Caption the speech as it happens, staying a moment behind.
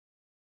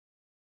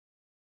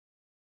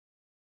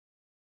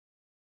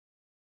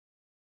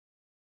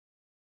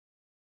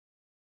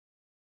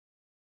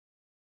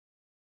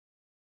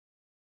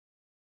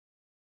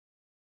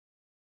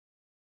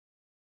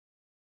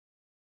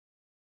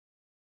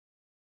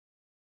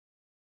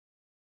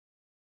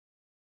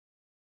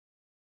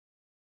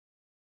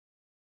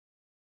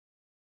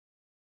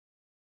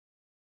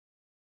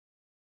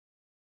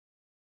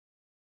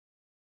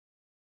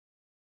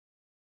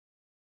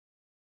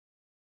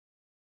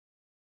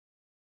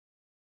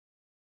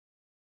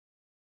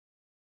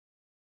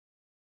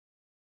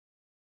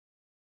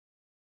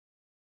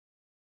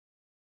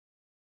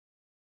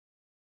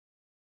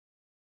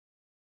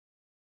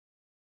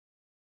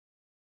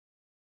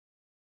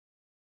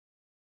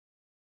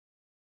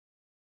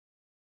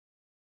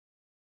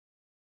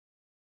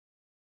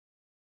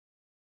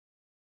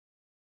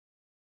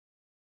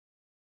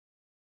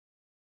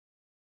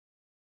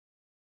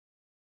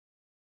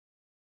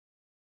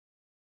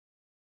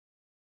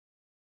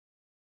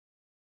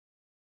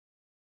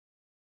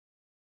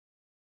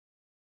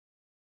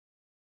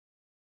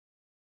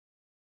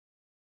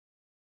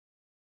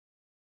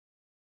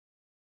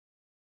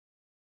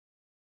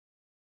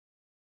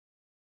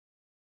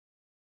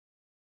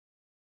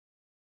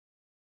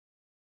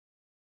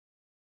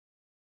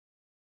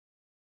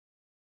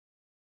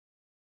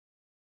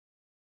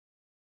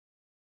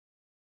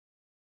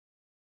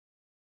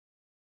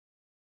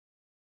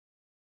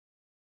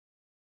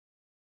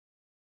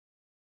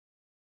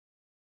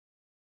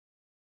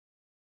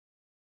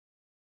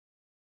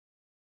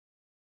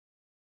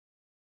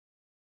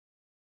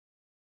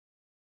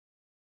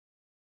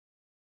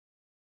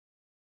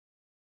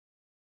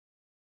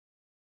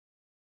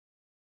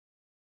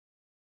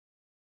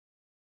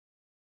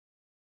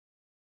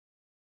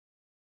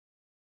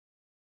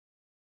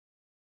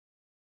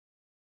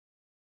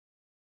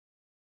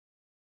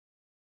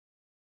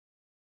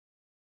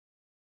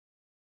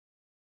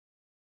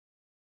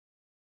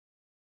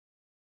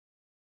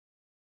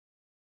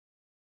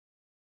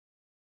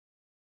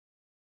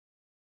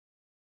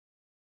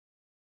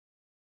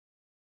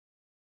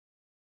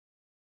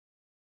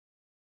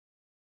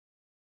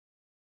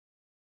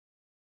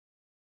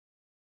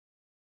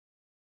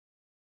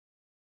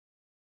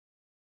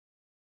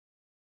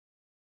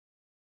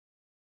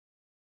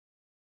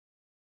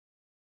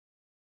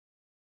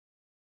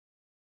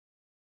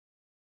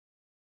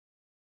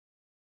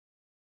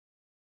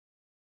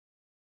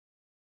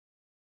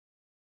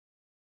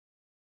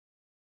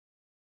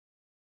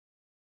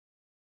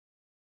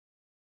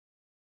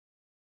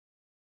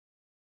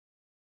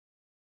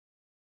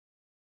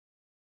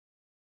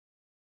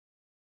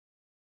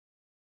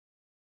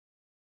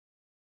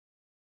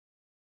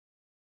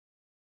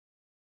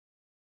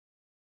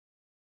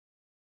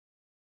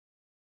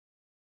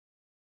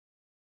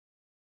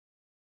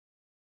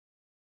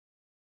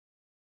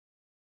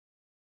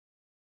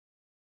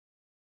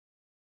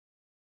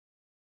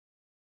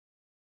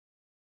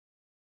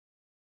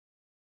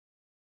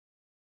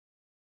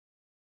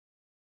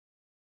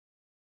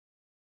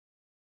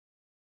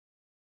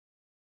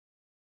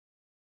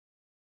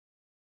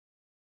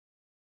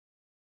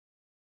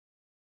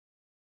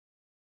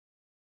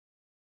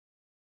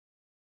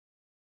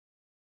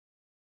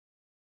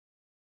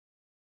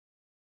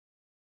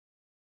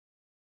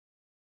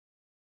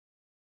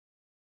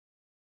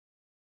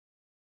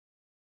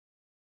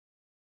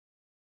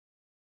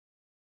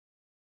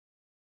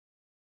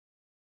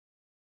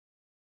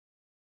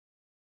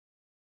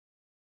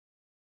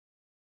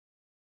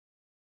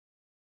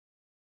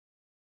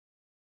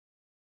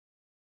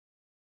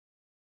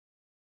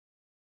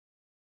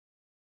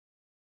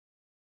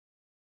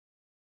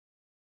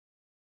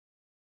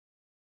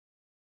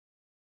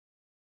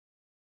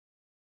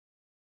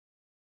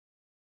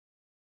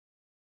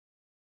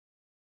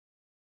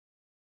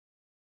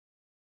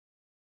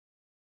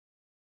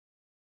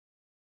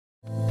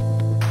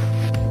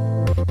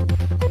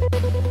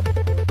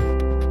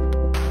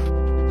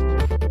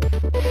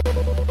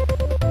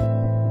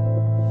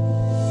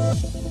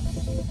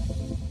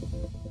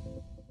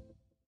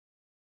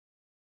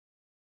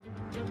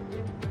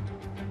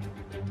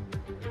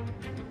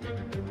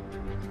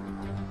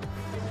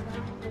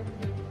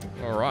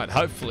All right,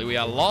 hopefully we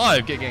are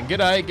live again.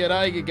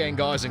 G'day again,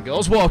 guys and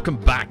girls. Welcome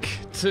back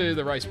to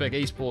the Race Spec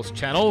Esports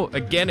channel.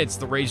 Again, it's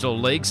the Regional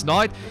Leagues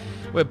night.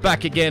 We're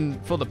back again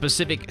for the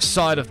Pacific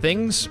side of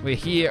things. We're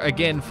here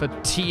again for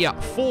Tier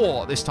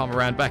 4 this time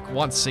around, back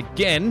once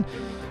again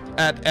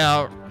at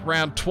our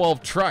round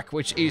 12 track,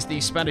 which is the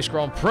Spanish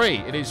Grand Prix.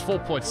 It is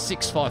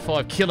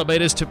 4.655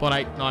 kilometers,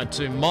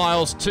 2.892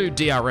 miles, 2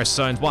 DRS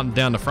zones, one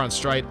down the front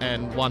straight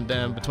and one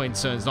down between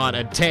turns 9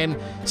 and 10.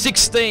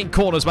 16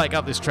 corners make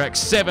up this track,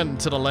 7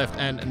 to the left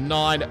and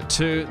 9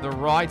 to the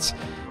right.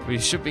 We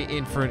should be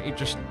in for an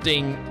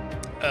interesting,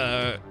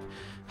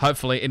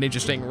 hopefully an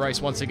interesting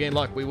race once again,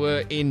 like we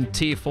were in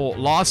Tier 4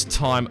 last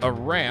time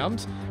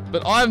around.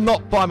 But I'm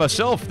not by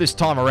myself this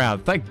time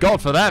around. Thank God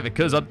for that,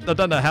 because I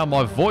don't know how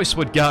my voice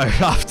would go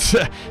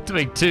after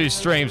doing 2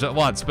 streams at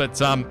once.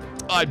 But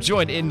I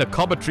joined in the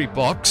commentary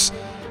box.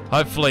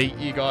 Hopefully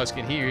you guys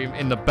can hear him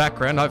in the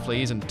background. Hopefully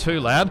he isn't too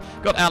loud.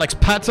 Got Alex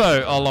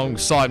Pato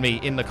alongside me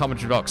in the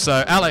commentary box.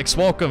 So Alex,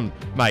 welcome,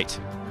 mate.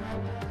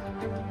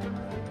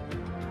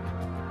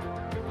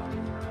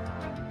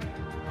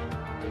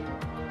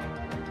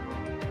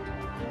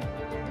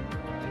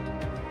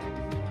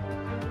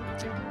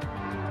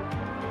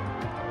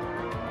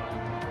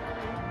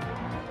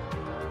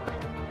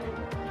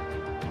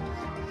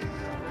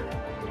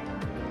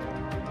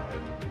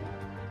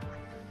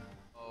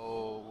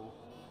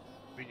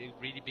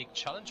 Really big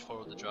challenge for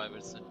all the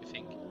drivers, don't you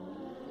think?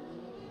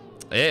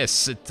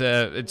 Yes,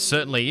 it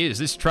certainly is.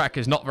 This track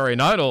is not very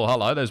known. Oh,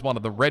 hello, there's one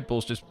of the Red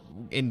Bulls just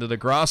into the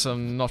grass.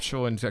 I'm not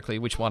sure exactly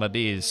which one it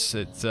is.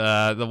 It's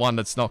the one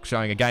that's not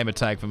showing a gamer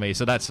tag for me,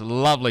 so that's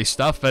lovely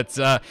stuff. But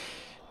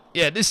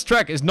yeah, this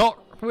track is not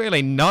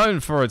really known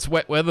for its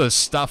wet weather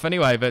stuff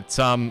anyway, but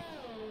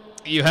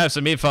you have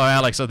some info,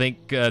 Alex. I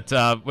think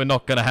that we're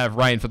not going to have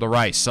rain for the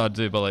race, I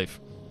do believe.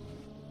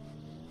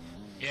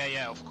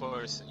 Yeah, of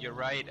course, you're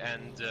right,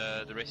 and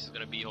the race is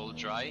going to be all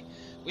dry,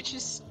 which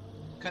is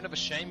kind of a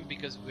shame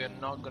because we are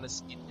not going to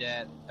see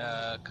that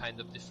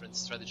kind of different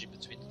strategy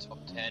between the top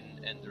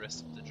 10 and the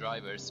rest of the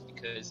drivers,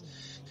 because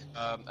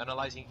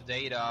analyzing the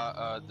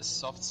data, the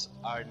softs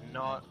are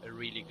not a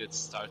really good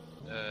start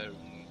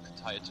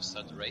tire to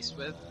start the race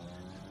with.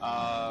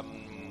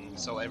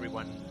 So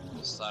everyone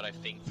will start, I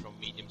think, from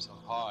mediums or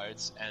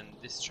hards, and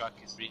this track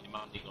is really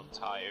demanding on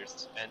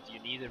tires, and you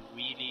need a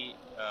really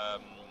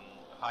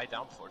high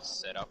downforce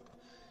setup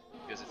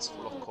because it's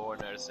full of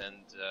corners,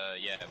 and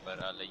yeah,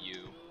 but I'll let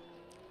you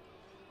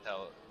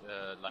tell,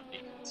 like you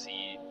can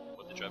see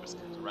what the drivers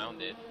can do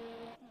around it.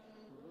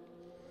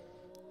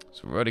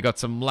 So we've already got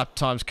some lap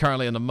times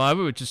currently in the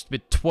moment. We're just a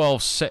bit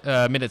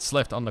 12 minutes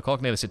left on the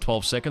clock. Nearly said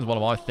 12 seconds. What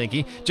am I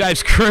thinking?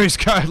 James Cruz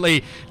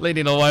currently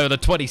leading the way with a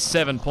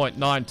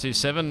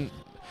 27.927.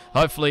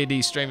 Hopefully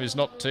the stream is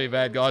not too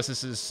bad, guys.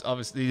 This is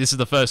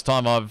the first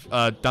time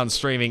I've done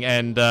streaming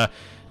and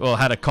well,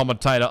 had a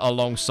commentator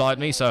alongside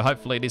me, so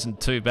hopefully it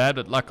isn't too bad.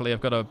 But luckily I've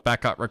got a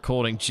backup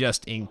recording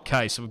just in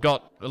case. So we've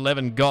got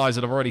 11 guys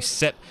that have already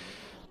set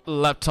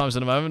lap times at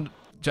the moment.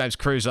 James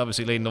Cruz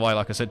obviously leading the way,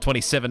 like I said,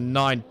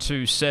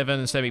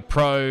 27.927.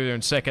 Semi-Pro there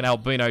in second.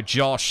 Albino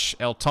Josh.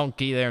 El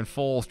Tonki there in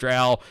fourth.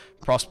 Drow.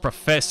 Prost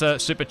Professor.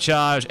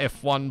 Supercharge.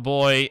 F1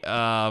 Boy.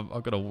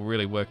 I've got to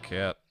really work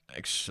out,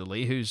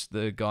 actually, who's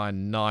the guy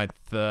in ninth.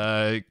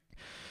 This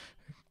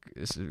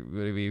is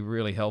going to be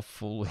really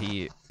helpful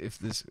here. If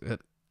this...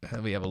 How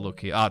do we have a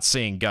look here? It's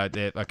Seeing Goat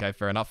there. Okay,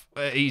 fair enough.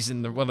 He's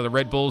in one of the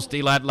Red Bulls.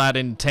 D-Lad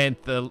in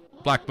 10th.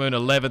 Black Moon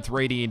 11th.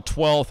 Reedy in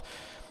 12th.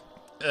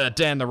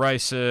 Dan the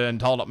Racer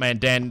and Hold Up Man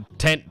Dan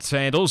Tent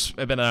Sandals,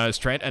 better known as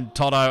Trent, and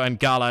Toto and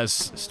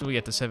Galas still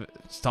get to 7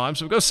 times.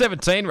 So we've got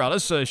 17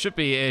 runners, so it should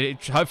be,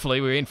 hopefully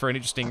we're in for an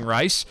interesting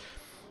race.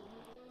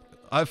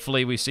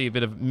 Hopefully we see a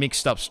bit of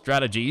mixed up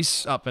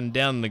strategies up and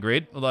down the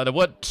grid, although there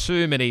weren't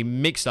too many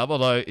mixed up,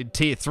 although in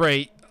Tier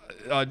 3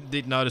 I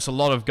did notice a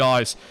lot of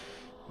guys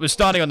were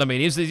starting on the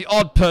mediums. There's the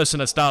odd person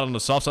that started on the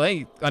softs. I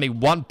think only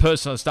one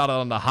person that started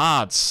on the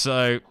hards,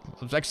 so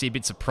I was actually a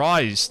bit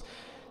surprised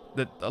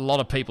that a lot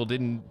of people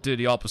didn't do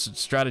the opposite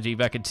strategy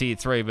back in Tier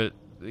 3, but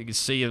you can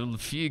see a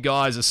few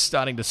guys are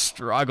starting to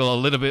struggle a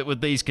little bit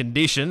with these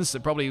conditions. There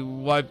probably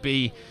won't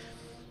be...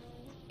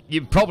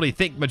 You'd probably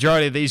think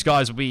majority of these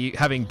guys will be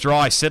having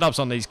dry setups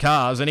on these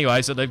cars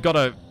anyway, so they've got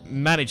to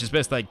manage as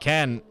best they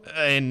can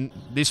in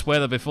this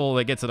weather before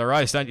they get to the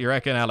race, don't you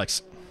reckon,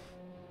 Alex?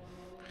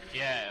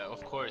 Yeah,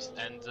 of course,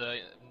 and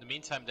in the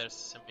meantime there's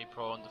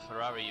Semi-Pro on the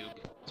Ferrari, you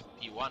get to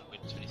P1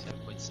 with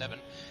 27.7.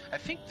 I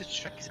think the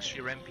track is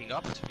actually ramping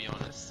up, to be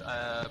honest.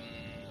 I'm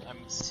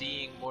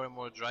seeing more and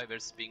more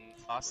drivers being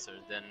faster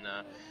than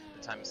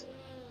the times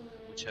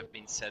which have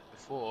been set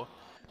before.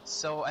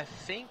 So I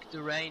think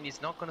the rain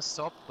is not going to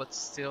stop, but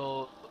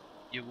still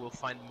you will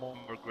find more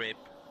and more grip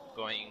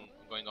going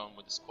on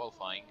with this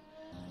qualifying,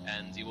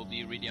 and it will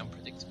be really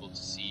unpredictable to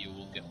see who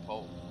will get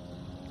pole.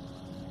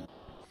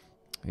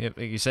 Yep,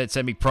 like you said,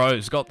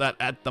 Semi-Pro's got that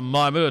at the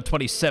moment. A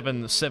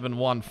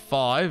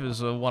 27.715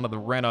 is one of the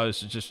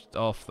Renaults just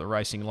off the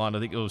racing line. I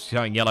think it was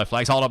showing yellow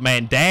flags. Hold up,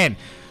 man, Dan.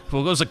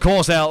 Well, was, of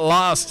course, our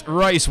last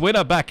race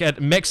winner back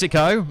at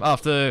Mexico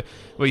after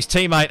his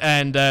teammate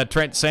and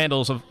Trent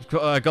Sandals have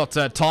got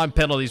time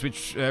penalties,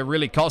 which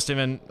really cost him.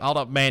 And hold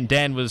up, man,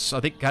 Dan was,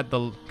 I think, can't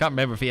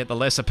remember if he had the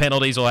lesser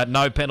penalties or had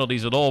no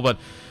penalties at all, but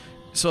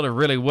sort of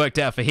really worked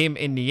out for him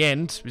in the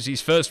end. It was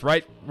his first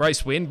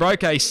race win.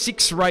 Broke a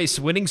 6-race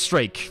winning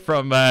streak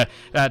from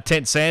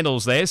Trent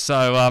Sandals there.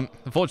 So,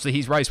 unfortunately,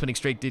 his race winning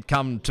streak did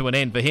come to an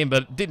end for him,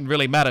 but it didn't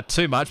really matter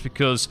too much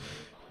because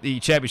the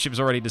championship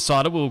is already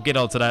decided. We'll get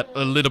onto that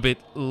a little bit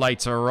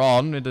later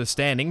on into the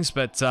standings,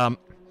 but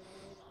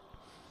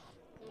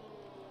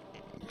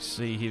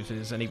see if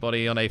there's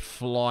anybody on a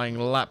flying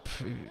lap.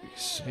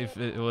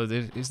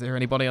 Is there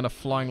anybody on a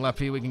flying lap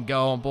here we can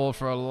go on board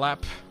for a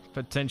lap,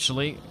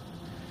 potentially?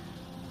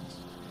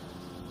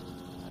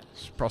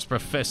 Prosper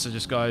Professor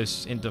just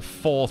goes into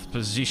 4th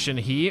position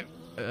here.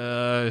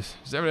 Is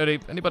there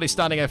anybody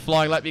starting a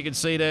flying lap you can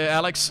see there,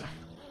 Alex?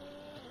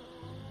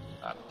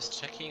 I'm just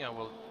checking. I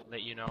will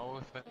let you know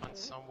if I find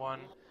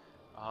someone.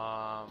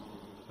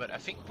 But I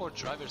think more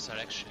drivers are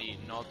actually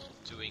not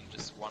doing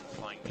just one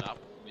flying lap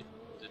with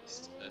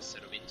this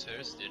set of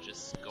inters. They're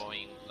just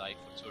going like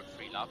for 2 or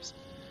 3 laps.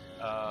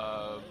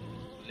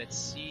 Let's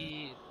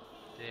see.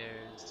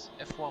 There's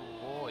F1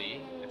 boy.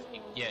 I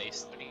think, yeah,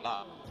 he's 30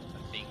 lap.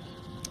 I think.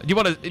 Do you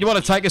want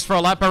to take us for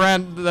a lap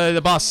around the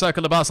bus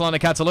circle of Barcelona,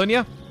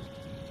 Catalunya?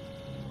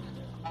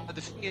 The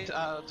thing is,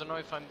 I don't know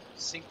if I'm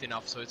synced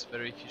enough, so it's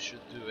better if you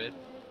should do it.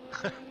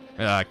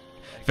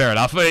 Fair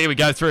enough. Here we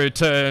go through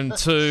turn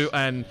 2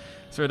 and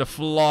through the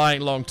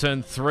flying long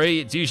turn 3.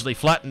 It's usually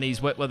flat in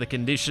these wet weather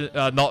conditions.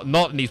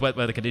 Not in these wet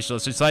weather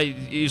conditions. I should say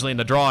usually in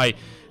the dry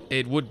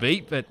it would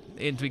be. But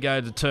in we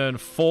go to turn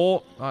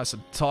 4. Nice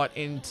and tight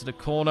into the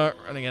corner.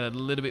 Running it a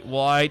little bit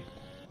wide.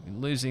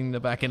 Losing the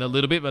back end a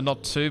little bit, but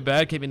not too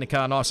bad. Keeping the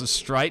car nice and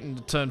straight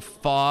into turn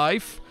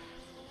 5.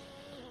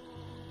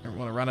 Don't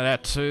want to run it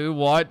out too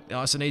wide.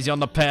 Nice and easy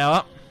on the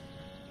power.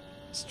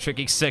 It's a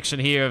tricky section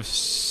here of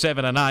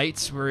 7 and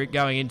 8 we're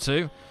going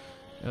into.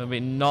 It'll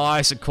be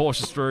nice and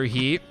cautious through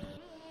here.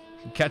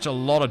 Can catch a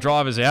lot of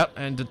drivers out.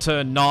 And to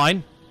turn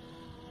 9.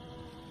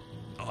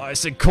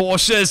 Nice and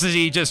cautious as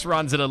he just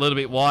runs it a little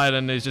bit wide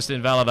and is just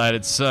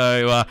invalidated.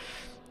 So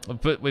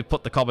we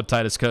put the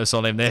commentator's curse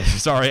on him there.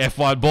 Sorry,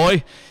 F1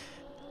 boy.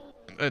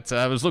 It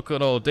was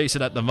looking all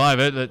decent at the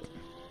moment, but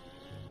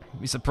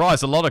be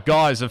surprised a lot of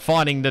guys are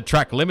finding the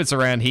track limits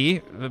around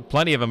here.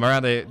 Plenty of them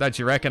around there, don't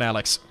you reckon,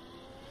 Alex?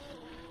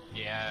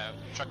 Yeah,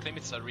 track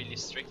limits are really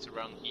strict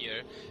around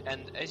here,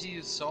 and as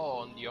you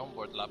saw on the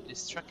onboard lap,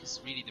 this track is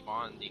really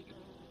demanding.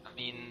 I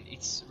mean,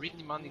 it's really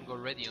demanding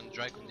already on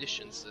dry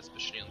conditions,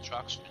 especially on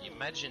traction.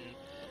 Imagine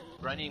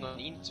running on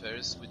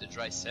inters with a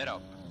dry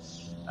setup.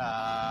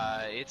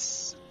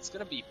 It's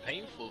gonna be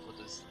painful for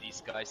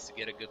these guys to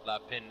get a good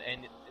lap in,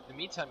 and in the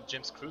meantime,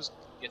 James Cruz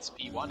gets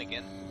P1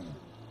 again.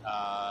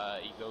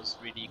 He goes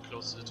really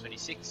close to the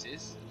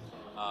 26s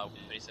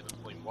with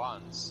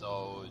 27.1,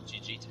 so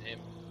GG to him,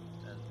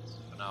 and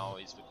for now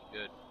he's looking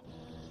good.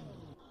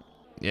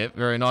 Yeah,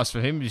 very nice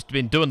for him. He's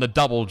been doing the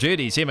double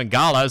duties. Him and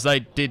Garlos, they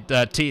did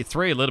Tier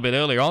 3 a little bit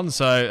earlier on,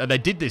 so they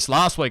did this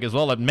last week as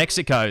well at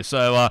Mexico,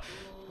 so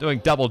doing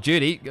double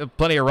duty.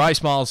 Plenty of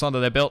race miles under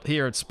their belt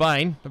here at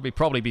Spain. They'll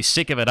probably be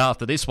sick of it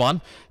after this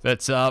one,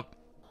 but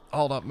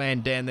hold up,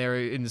 man, down there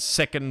in the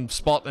 2nd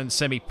spot and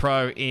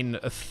Semi-Pro in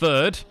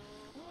 3rd.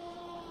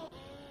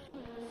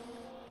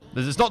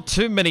 There's not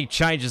too many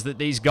changes that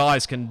these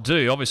guys can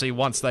do. Obviously,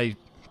 once they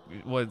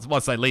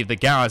leave the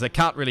garage, they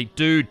can't really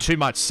do too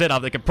much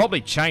setup. They can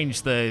probably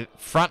change the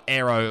front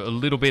aero a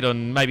little bit,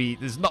 and maybe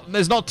there's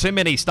not too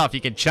many stuff you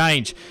can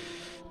change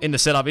in the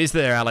setup, is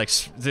there,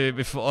 Alex?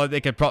 Before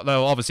they could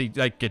obviously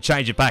they could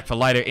change it back for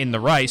later in the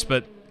race,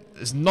 but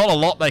there's not a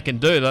lot they can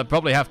do. They'll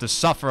probably have to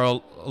suffer a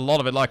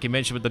lot of it, like you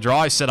mentioned, with the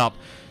dry setup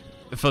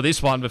for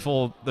this one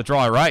before the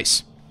dry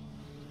race.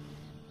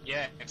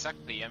 Yeah,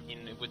 exactly. I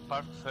mean, with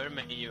Park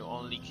Ferme, you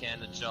only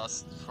can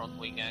adjust front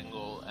wing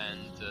angle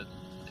and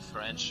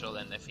differential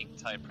and I think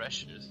tire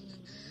pressures.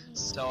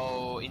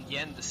 So in the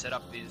end, the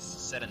setup is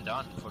said and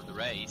done for the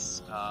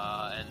race,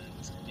 and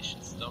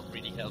conditions don't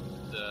really help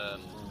the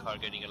car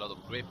getting a lot of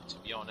grip, to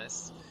be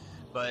honest.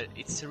 But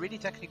it's a really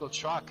technical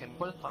track, and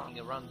qualifying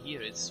around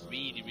here is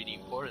really, really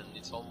important.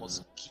 It's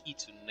almost key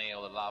to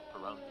nail a lap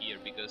around here,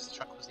 because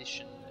track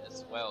position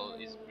as well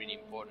is really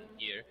important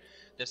here.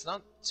 There's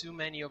not too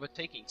many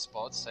overtaking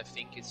spots. I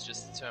think it's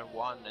just turn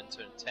 1 and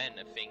turn 10.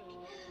 I think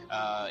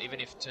even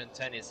if turn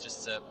 10 is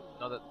just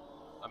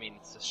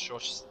it's a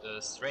short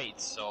straight,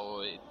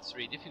 so it's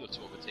really difficult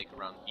to overtake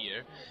around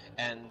here.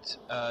 And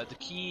the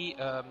key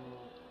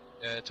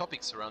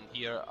topics around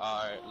here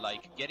are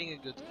like getting a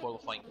good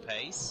qualifying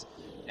pace,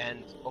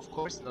 and of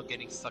course not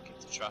getting stuck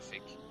into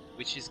traffic,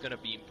 which is going to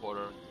be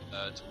important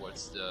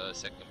towards the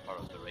second part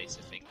of the race,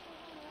 I think.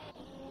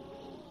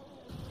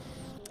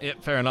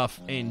 Yep, fair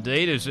enough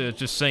indeed. As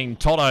just seeing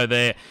Toto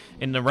there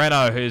in the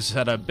Renault, who's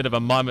had a bit of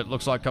a moment,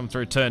 looks like come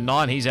through turn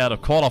 9. He's out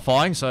of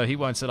qualifying, so he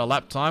won't set a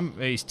lap time.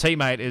 His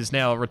teammate is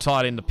now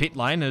retired in the pit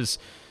lane. Is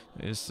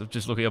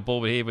just looking at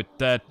ball here with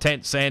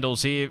Tent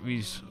Sandals here.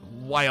 He's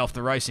way off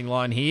the racing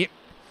line here.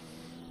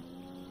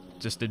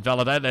 Just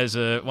invalidated as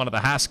one of the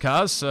Haas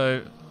cars,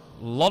 so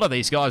a lot of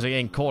these guys are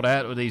getting caught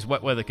out with these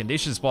wet weather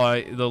conditions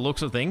by the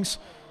looks of things.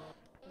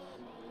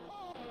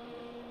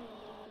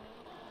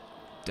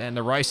 And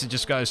the racer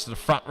just goes to the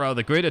front row of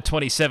the grid at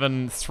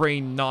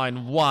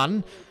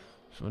 27.391.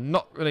 So we've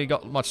not really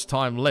got much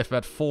time left,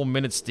 about 4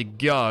 minutes to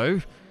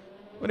go.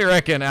 What do you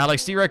reckon,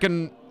 Alex? Do you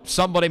reckon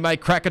somebody may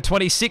crack a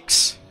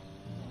 26?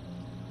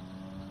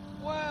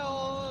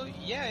 Well,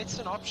 yeah, it's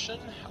an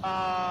option.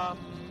 I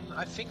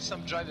think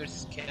some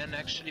drivers can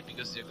actually,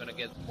 because they're gonna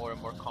get more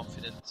and more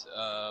confident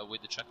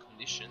with the track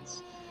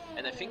conditions.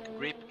 And I think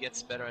grip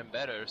gets better and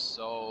better,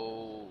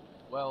 so...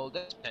 Well,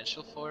 there's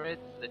potential for it.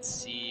 Let's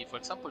see. For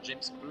example,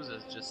 James Cruz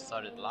has just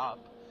started lap,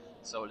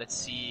 so let's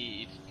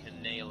see if he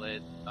can nail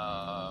it,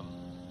 and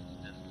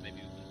maybe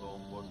we can go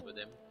on board with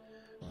him.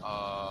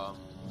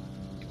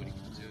 See what he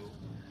can do.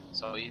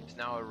 So he's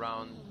now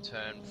around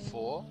turn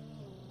 4,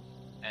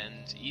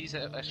 and he's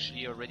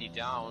actually already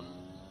down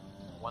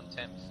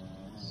 1/10,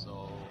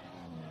 so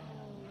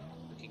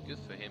looking good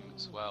for him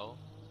as well.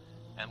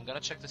 I'm gonna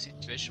check the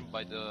situation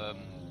by the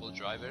all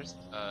drivers,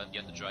 the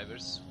other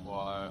drivers who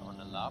are on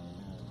the lap.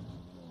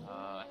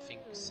 I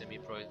think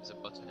Semi-Pro is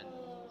about to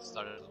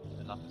started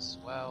the lap as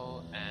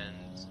well,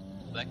 and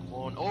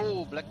Blackmon.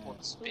 Oh, Blackmon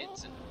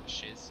spins and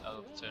pushes out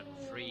of turn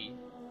 3,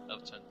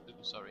 out of turn 2.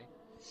 Sorry,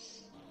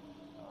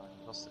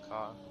 lost the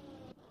car.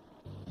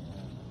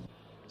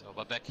 So,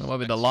 but back. Well,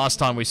 maybe the last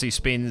time we see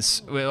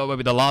spins. Well,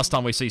 maybe the last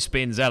time we see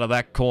spins out of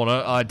that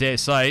corner. I dare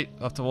say,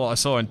 after what I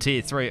saw in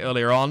Tier 3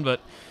 earlier on, but.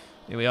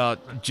 Here we are,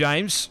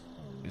 James.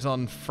 He's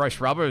on fresh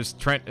rubber as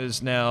Trent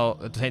is now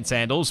at 10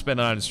 sandals,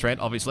 better known as Trent,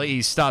 obviously.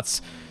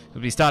 He'll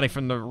be starting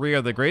from the rear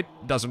of the grid.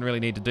 Doesn't really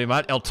need to do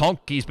much. El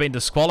Tonk, he's been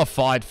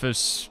disqualified for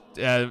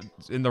going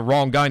the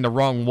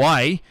wrong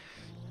way.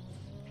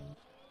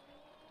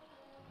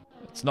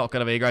 It's not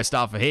going to be a great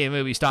start for him.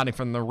 He'll be starting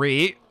from the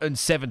rear in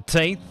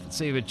 17th. Let's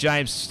see if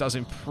James does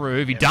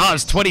improve. He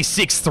does,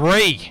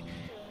 26.3.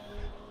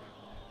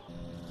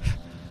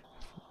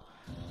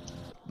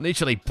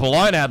 Literally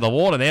blown out of the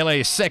water, nearly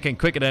a second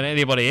quicker than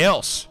anybody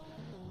else.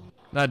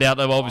 No doubt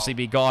there will obviously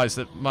be guys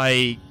that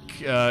may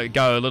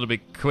go a little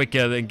bit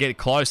quicker than get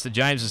close to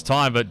James's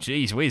time, but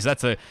geez whiz,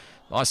 that's a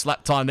nice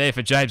lap time there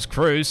for James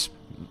Cruz.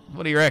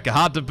 What do you reckon?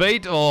 Hard to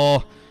beat,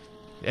 or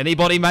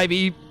anybody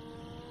maybe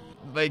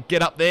they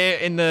get up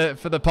there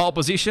for the pole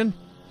position?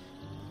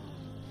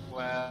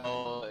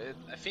 Well,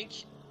 I think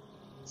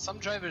some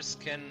drivers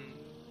can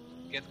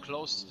get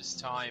close to this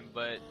time,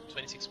 but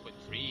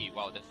 26.3,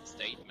 wow, that's a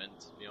statement,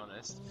 to be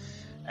honest.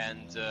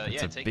 And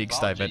yeah, it's a big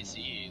statement.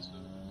 JC, so,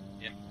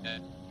 yeah,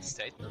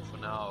 statement for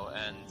now.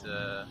 And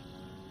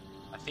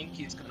I think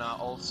he's gonna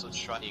also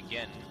try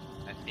again.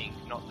 I think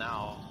not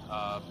now,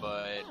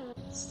 but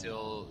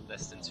still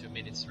less than 2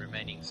 minutes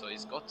remaining. So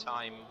he's got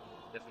time,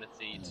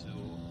 definitely, to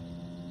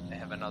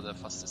have another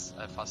fast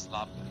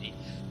lap if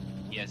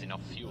he has enough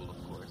fuel, of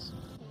course.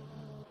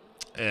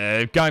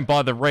 Going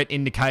by the red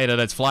indicator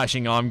that's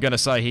flashing, I'm going to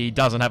say he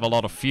doesn't have a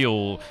lot of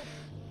fuel.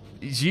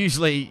 It's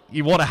usually,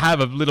 you want to have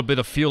a little bit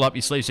of fuel up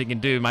your sleeve so you can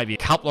do maybe a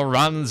couple of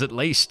runs at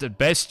least, at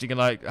best. You can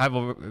like have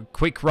a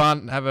quick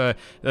run,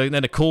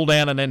 then a cool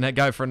down, and then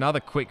go for another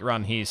quick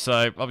run here.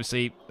 So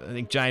obviously, I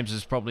think James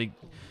is probably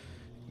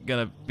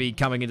going to be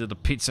coming into the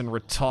pits and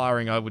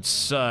retiring, I would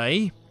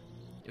say.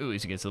 Ooh, he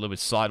gets a little bit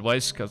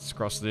sideways, cuts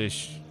across the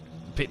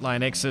pit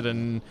lane exit,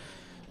 and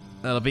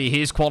that'll be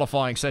his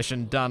qualifying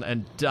session done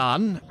and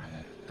done.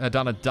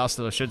 Done and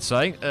dusted, I should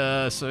say.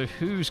 So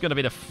who's going to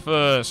be the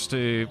first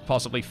to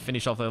possibly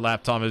finish off their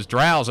lap time? Is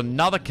Drows,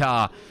 another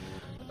car.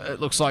 It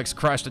looks like it's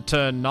crashed at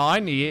turn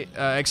 9. He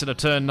exited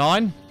turn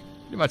 9.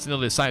 Pretty much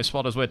nearly the same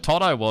spot as where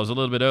Toto was a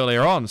little bit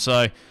earlier on.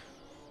 So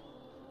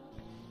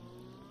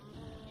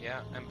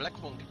yeah, and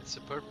Blackmon gets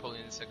a purple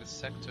in the second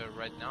sector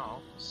right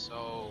now.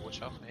 So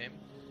watch out for him.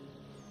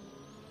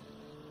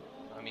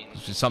 I mean,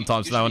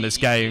 sometimes though in this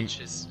game,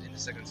 in the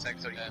second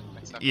sector, yeah,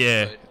 exactly,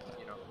 yeah. But,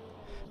 you know,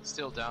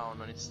 still down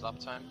on its lap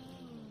time.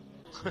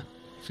 I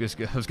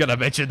was going to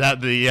mention that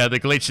the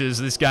glitches.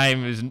 This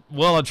game is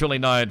well and truly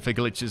known for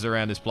glitches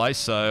around this place.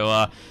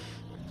 So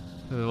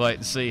we'll wait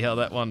and see how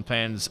that one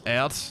pans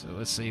out.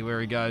 Let's see where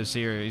he goes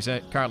here. He's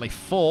currently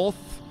 4th.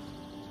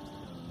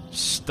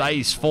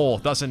 Stays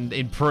 4th. Doesn't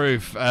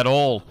improve at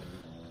all.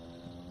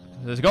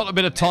 There's got a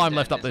bit of time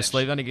left up their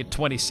sleeve. Only get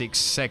 26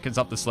 seconds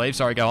up the sleeve.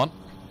 Sorry, go on.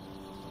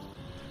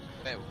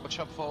 Watch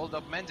out for Hold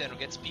Up Menden, who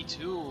gets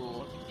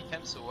P2 50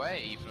 temps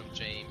away from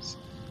James.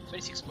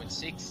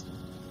 26.6.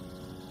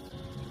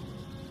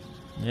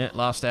 Yeah,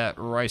 last out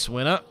race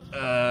winner.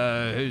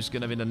 Who's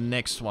going to be the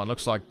next one?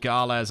 Looks like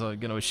Garlaz, I'm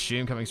going to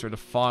assume, coming through the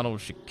final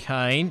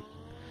chicane.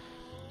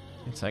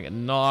 Take it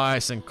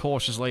nice and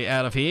cautiously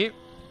out of here.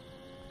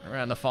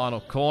 around the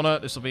final corner.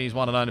 This will be his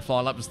one and only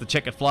final lap as the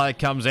checkered flag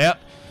comes out.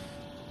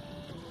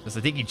 As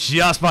I think he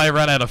just may have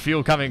run out of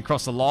fuel coming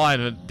across the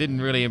line, and it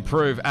didn't really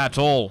improve at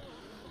all.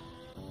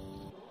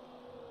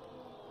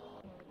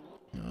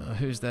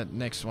 Who's that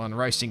next one?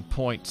 Racing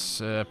Point.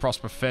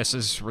 Prosper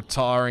Professor's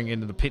retiring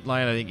into the pit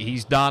lane. I think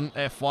he's done.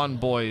 F1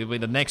 boy will be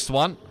the next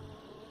one.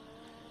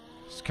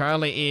 He's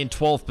currently in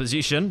 12th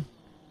position.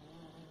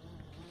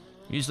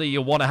 Usually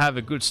you want to have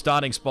a good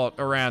starting spot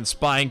around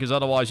Spain, because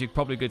otherwise you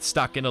probably get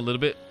stuck in a little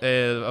bit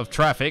of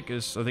traffic,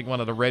 as I think one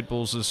of the Red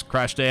Bulls has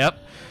crashed out.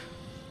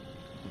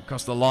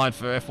 Across the line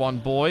for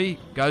F1 boy.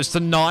 Goes to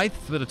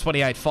 9th with a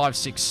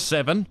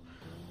 28.567.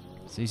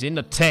 So he's in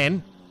the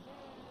 10.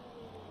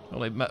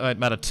 Well, it won't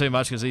matter too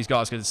much because these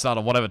guys can start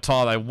on whatever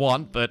tire they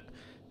want, but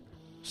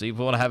so if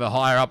we want to have a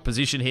higher up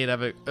position here to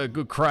have a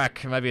good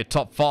crack, maybe a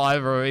top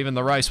 5 or even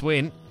the race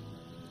win.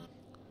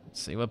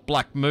 Let's see what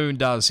Black Moon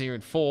does here in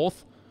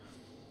 4th.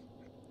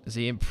 Does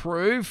he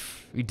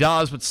improve? He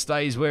does, but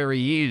stays where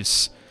he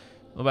is.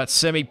 What about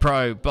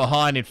Semi-Pro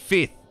behind in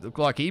 5th? Look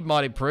like he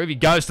might improve. He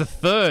goes to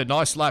 3rd.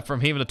 Nice lap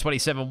from him at a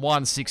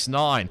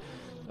 27.169.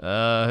 Who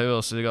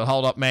else has we got?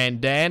 Hold Up Man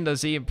Dan.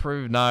 Does he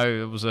improve? No,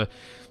 it was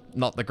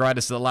not the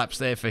greatest of the laps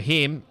there for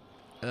him.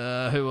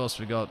 Who else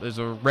we got? There's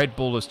a Red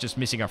Bull that's just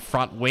missing a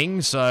front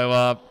wing. So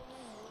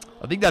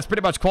I think that's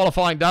pretty much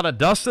qualifying done and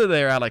dusted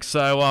there, Alex.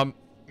 So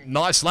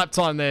nice lap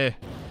time there.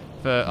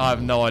 I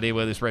have no idea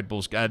where this Red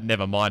Bull's going.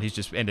 Never mind, he's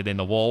just ended in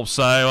the wall.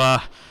 So,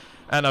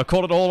 and I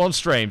caught it all on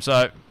stream.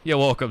 So you're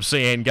welcome,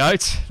 CN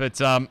Goat.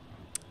 But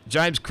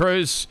James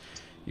Cruz,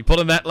 you put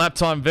in that lap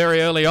time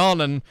very early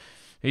on, and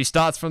he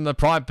starts from the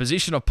prime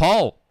position of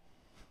pole.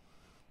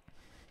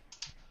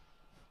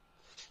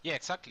 Yeah,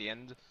 exactly,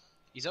 and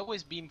he's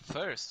always been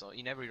first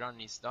in every run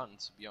he's done,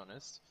 to be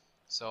honest.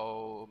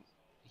 So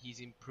he's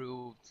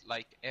improved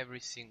like every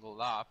single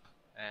lap,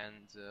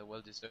 and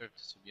well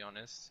deserved, to be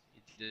honest.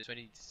 He did a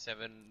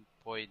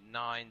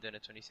 27.9, then a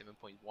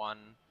 27.1,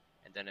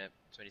 and then a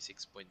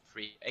 26.3.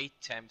 8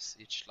 attempts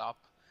each lap,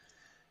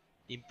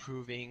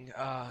 improving.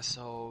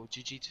 So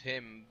GG to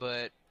him.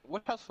 But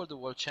what about for the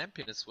world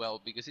champion as well?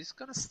 Because he's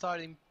gonna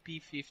start in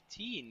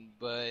P15,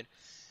 but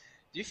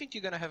do you think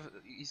he's gonna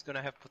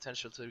have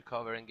potential to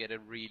recover and get a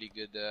really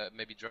good,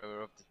 maybe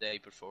driver of the day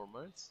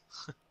performance?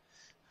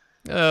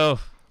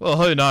 Oh, well,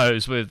 who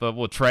knows with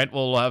Trent?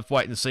 We'll have to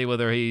wait and see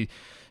whether he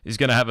is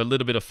going to have a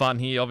little bit of fun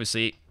here.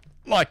 Obviously,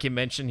 like you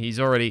mentioned,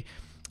 he's already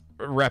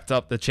wrapped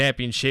up the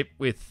championship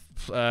with...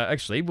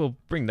 actually, we'll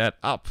bring that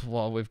up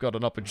while we've got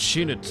an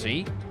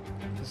opportunity.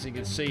 As you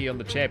can see on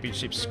the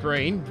championship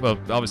screen. Well,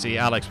 obviously,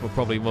 Alex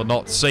will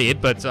not see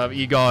it, but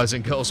you guys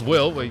and girls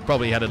will. We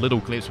probably had a little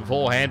glimpse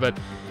beforehand, but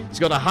he's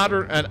got a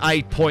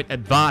 108-point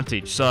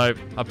advantage. So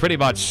I pretty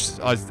much,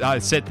 I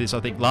said this, I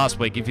think, last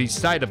week. If he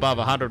stayed above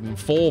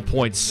 104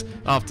 points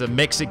after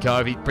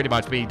Mexico, he'd pretty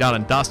much be done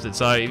and dusted.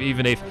 So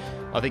even if,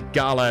 I think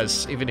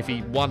Garlas, even if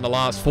he won the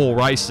last 4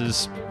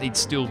 races, he'd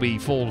still be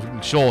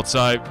falling short.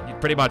 So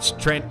pretty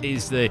much Trent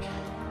is the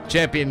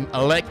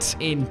champion-elect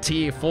in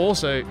Tier 4,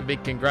 so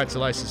big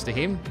congratulations to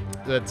him.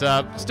 But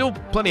still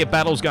plenty of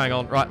battles going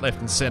on right, left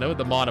and centre with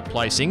the minor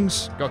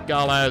placings. Got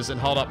Garlas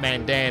and Hold Up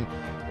Man Dan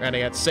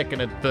rounding out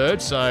 2nd and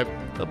 3rd, so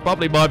that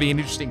probably might be an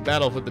interesting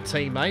battle for the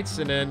teammates.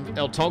 And then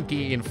El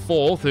Tonki in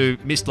 4th, who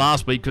missed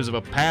last week because of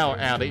a power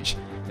outage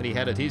that he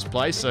had at his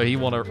place, so he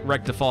want to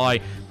rectify...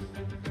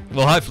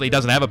 Well, hopefully he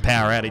doesn't have a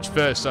power outage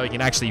first, so he can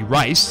actually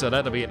race, so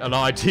that'll be an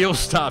ideal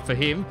start for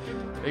him.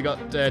 We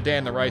got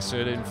Dan the Racer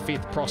in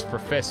 5th, Prost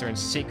Professor in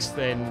 6th,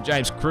 then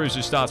James Cruz,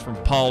 who starts from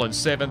pole, in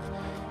 7th.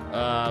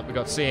 We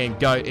got CN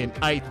Goat in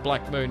 8th,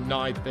 Black Moon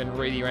 9th, then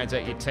Reedy rounds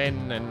out your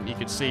 10, and you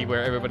can see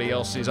where everybody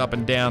else is up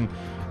and down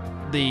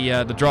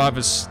the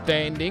drivers'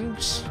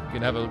 standings. You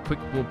can have a quick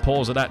we'll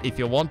pause of that if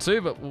you want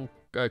to, but we'll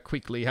go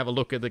quickly have a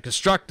look at the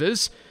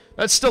constructors.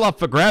 That's still up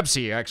for grabs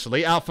here,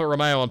 actually. Alfa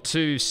Romeo on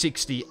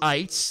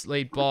 268,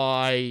 lead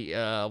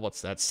by,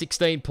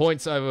 16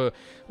 points over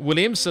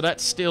Williams, so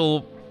that's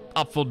still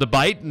up for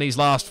debate in these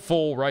last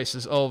 4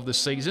 races of the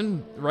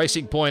season.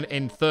 Racing Point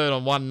in 3rd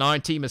on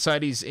 190,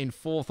 Mercedes in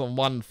 4th on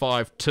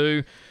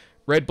 152,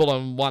 Red Bull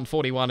on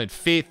 141 in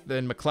 5th,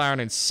 then McLaren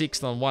in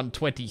 6th on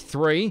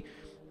 123,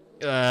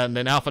 and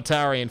then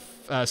AlphaTauri in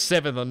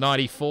 7th on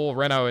 94,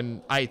 Renault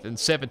in 8th and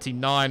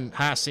 79,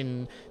 Haas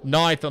in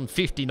 9th on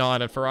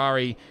 59, and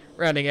Ferrari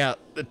rounding out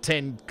the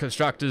 10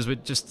 constructors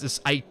with just this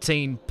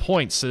 18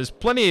 points. So there's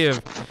plenty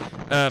of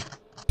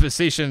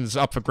positions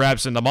up for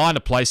grabs in the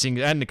minor placing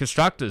and the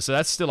constructors, so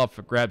that's still up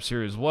for grabs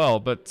here as well.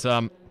 But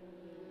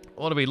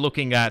what are we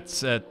looking at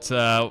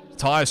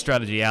tyre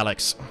strategy,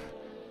 Alex?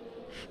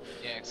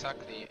 Yeah,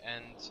 exactly,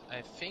 and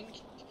I think...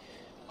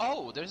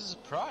 Oh, there's a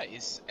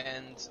surprise,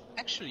 and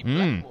actually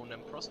Black Moon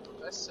and Prost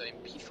Professor in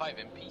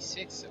P5 and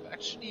P6 have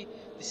actually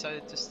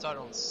decided to start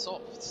on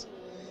softs.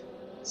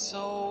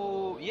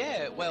 So,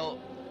 yeah, well,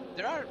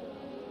 there are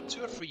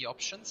 2 or 3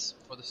 options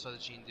for the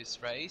strategy in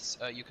this race.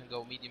 You can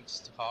go mediums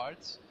to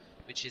hards,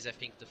 which is, I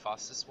think, the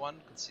fastest one,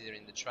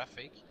 considering the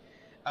traffic.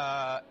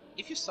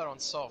 If you start on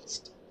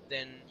softs,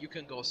 then you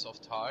can go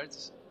soft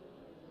hards,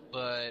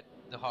 but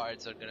the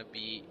hards are gonna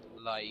be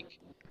like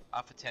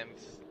half a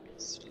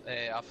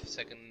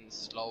second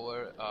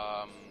slower,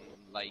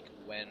 like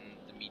when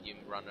the medium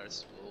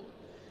runners will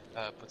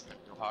put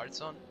the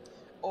hards on,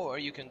 or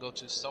you can go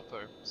to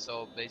stopper.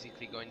 So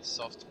basically going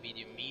soft,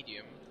 medium,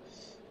 medium.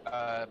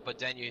 But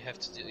then you're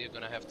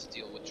gonna have to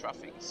deal with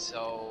traffic.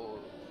 So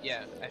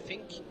yeah, I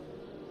think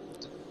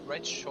the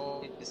right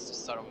choice is to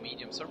start on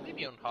mediums or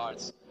maybe on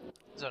hards.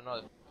 Those are not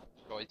a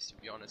choice,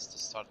 to be honest, to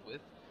start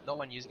with. No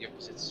one using the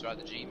opposite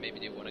strategy. Maybe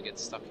they want to get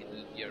stuck in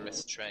the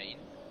DRS train,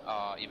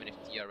 even if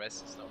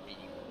DRS is not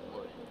really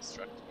important in this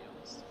track, to be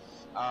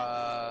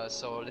honest.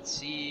 So let's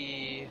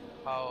see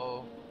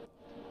how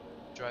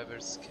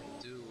drivers can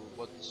do,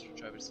 what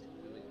drivers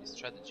can do in this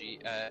strategy,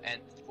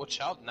 and watch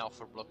out now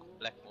for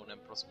Black Moon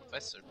and Pros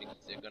Professor, because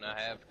they're gonna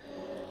have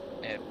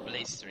a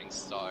blistering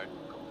start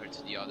compared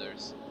to the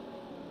others.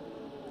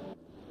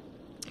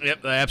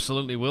 Yep, they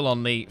absolutely will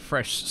on the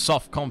fresh,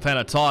 soft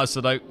compounded tyres,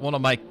 so they want to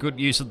make good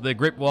use of their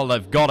grip while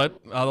they've got it.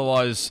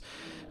 Otherwise,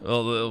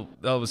 well,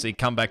 they'll obviously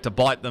come back to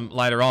bite them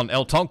later on.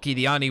 El Tonki,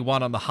 the only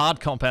one on the hard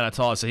compounded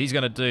tyres, so he's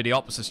going to do the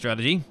opposite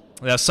strategy.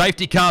 Now,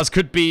 safety cars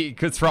could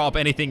throw up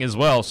anything as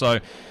well, so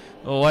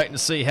we'll wait and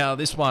see how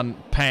this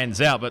one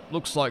pans out. But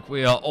looks like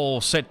we are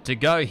all set to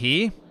go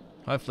here.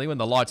 Hopefully, when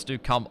the lights do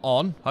come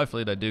on,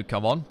 hopefully they do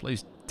come on.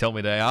 Please tell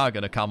me they are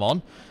going to come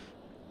on.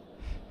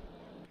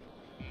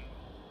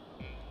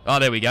 Oh,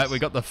 there we go. We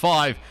got the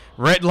 5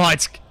 red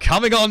lights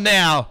coming on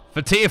now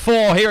for Tier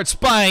 4 here at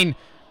Spain.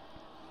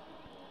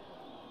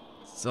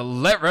 It's a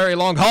very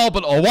long hole,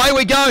 but away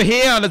we go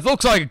here, and it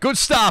looks like a good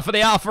start for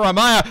the Alfa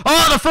Romeo.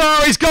 Oh, the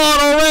Ferrari's gone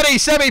already.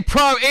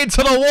 Semi-Pro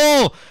into the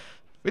wall.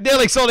 We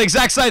nearly saw the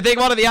exact same thing.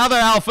 One of the other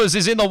Alphas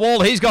is in the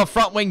wall. He's got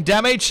front wing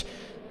damage,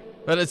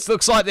 but it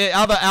looks like the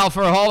other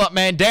Alfa hold-up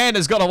man, Dan,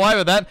 has got away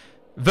with that.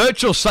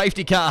 Virtual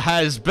safety car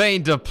has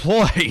been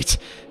deployed.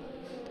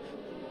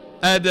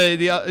 And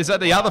is that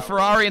the other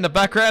Ferrari in the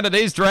background? It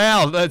is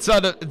Drow. It's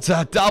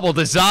a double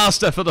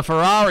disaster for the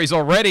Ferraris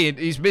already.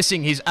 He's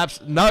missing his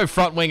no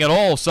front wing at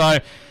all. So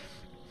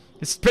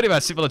it's pretty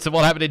much similar to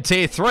what happened in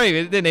Tier 3.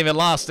 It didn't even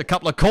last a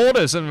couple of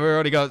quarters, and we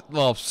already got,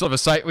 well, sort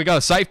of we got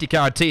a safety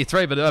car in Tier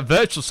 3, but a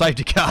virtual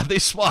safety car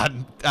this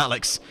one,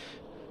 Alex.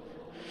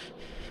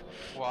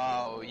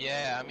 Wow,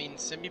 yeah, I mean,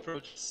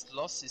 Semi-Pro just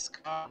lost his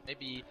car,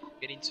 maybe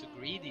getting too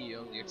greedy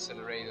on the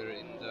accelerator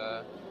in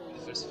the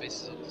first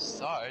phases of the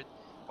start.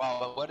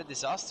 Wow, what a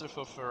disaster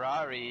for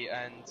Ferrari,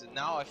 and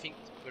now I think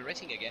we're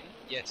racing again.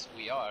 Yes,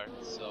 we are,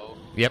 so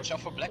yep. Watch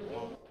out for Black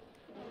Moon,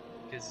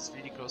 because it's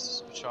really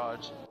close to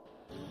supercharge.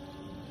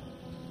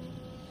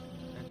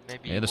 And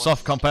maybe yeah, the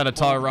soft compounded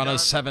tyre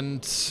runners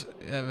haven't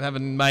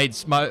made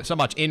so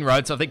much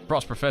inroads. I think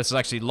Pros Professor's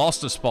actually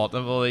lost a spot.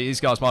 Well, these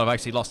guys might have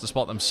actually lost a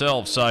spot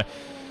themselves, so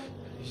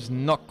he's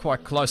not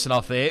quite close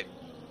enough there.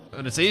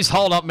 But it's his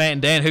hold-up man,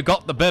 Dan, who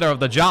got the better of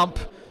the jump.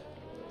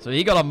 So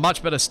he got a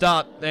much better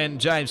start than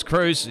James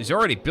Cruz. He's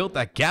already built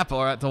that gap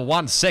at the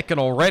 1 second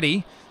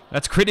already.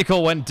 That's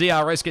critical when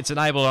DRS gets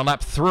enabled on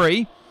lap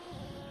 3.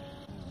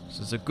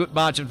 So it's a good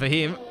margin for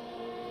him.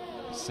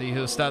 See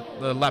who'll start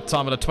the lap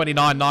time at a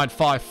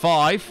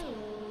 29.955.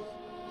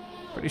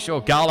 Pretty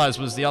sure Galaz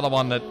was the other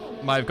one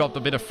that may have got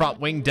a bit of front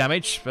wing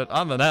damage. But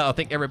other than that, I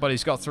think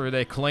everybody's got through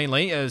there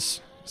cleanly.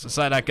 As to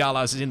say that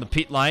Galaz is in the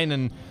pit lane,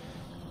 and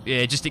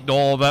yeah, just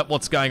ignore that.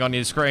 What's going on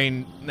your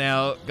screen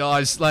now,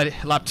 guys?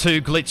 Lap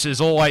 2 glitch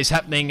is always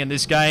happening in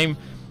this game.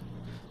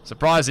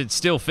 Surprised it's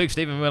still fixed,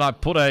 even when I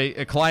put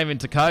a claim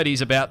into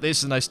Cody's about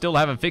this, and they still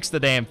haven't fixed the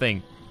damn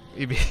thing.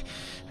 You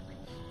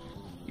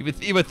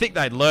would think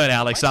they'd learn,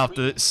 Alex,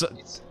 after this.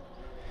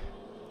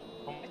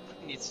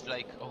 It's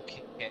like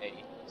okay,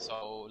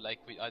 so like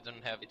I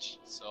don't have it,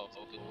 so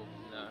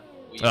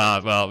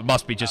well, it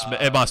must be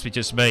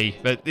just me.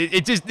 But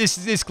it just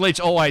this glitch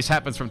always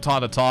happens from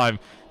time to time,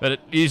 but it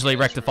usually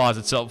rectifies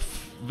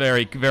itself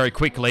very, very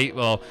quickly.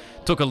 Well,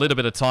 took a little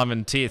bit of time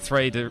in Tier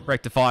 3 to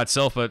rectify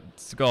itself, but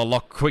it's got a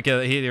lot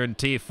quicker here in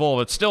Tier 4.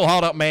 But still,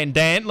 hold up man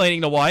Dan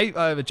leading the way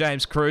over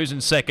James Cruz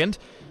in second.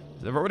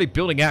 They're already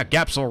building out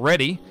gaps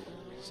already.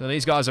 So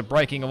these guys are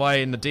breaking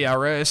away in the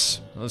DRS.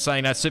 They're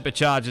saying that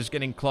Supercharge is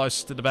getting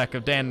close to the back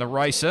of Dan the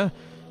Racer.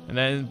 And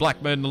then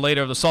Black Moon, the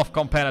leader of the soft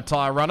compounded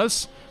tyre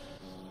runners.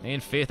 In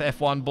 5th,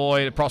 F1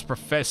 Boy, the Pros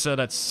Professor,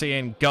 that's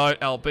CN Goat,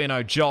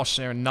 Albino Josh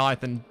there in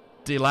 9th, and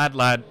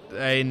Diladlad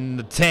in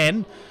the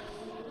 10.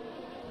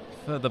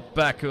 Further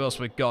back, who else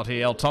we got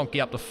here? El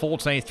Tonki up to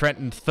 14th,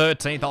 Trenton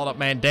 13th, Hold Up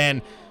Man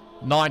Dan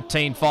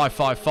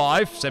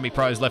 19.555.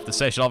 Semi-Pros left the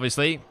session,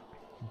 obviously.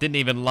 Didn't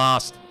even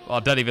last,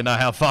 I don't even know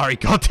how far he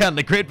got down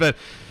the grid, but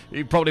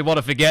you probably want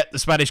to forget the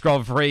Spanish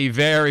Grand Prix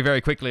very, very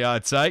quickly,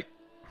 I'd say.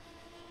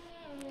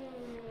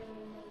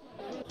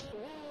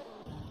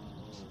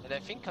 And I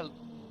think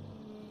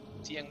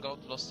Tian Goat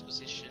lost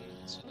position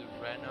to the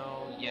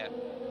Renault. Yeah,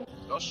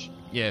 Josh.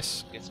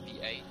 Yes. Gets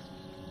P8.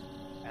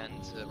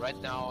 And right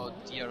now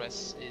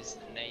DRS is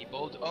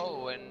enabled.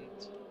 Oh, and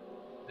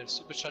there's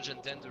Supercharge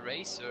and then the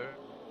Racer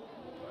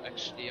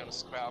actually on a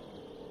scrap.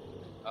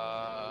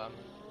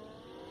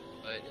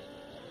 But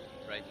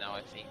right now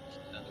I think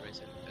then the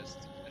Racer has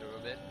the better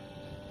of it.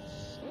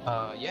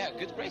 Yeah,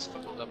 good race for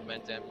Hold Up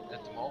Mandem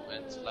at the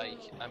moment. Like,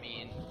 I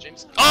mean,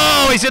 James.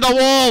 Oh, he's in the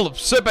wall!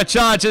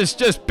 Superchargers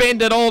just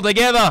bend it all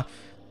together.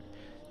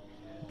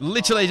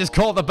 Literally just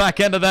caught the back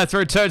end of that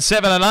through turn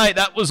 7 and 8.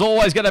 That was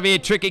always going to be a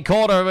tricky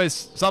corner,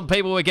 as some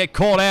people would get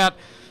caught out.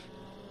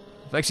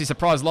 I'm actually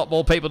surprised a lot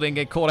more people didn't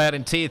get caught out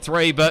in Tier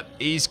 3, but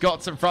he's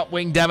got some front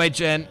wing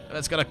damage, and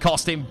that's going to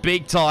cost him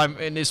big time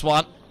in this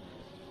one.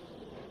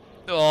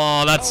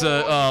 Oh, that's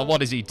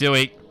what is he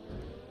doing?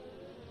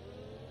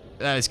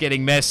 That is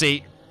getting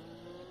messy.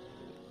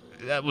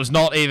 That was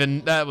not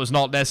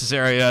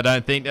necessary, I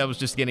don't think. That was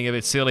just getting a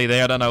bit silly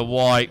there. I don't know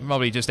why.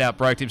 Probably just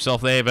outbroked himself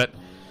there, but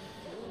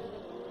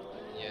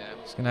yeah,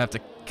 he's going to have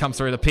to come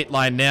through the pit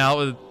lane now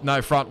with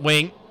no front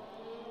wing.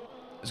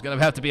 There's going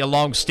to have to be a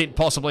long stint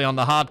possibly on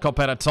the hard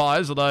competitor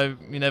tyres, although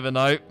you never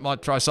know.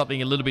 Might try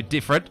something a little bit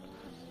different.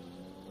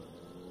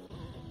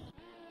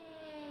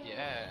 Yeah,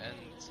 and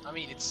I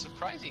mean, it's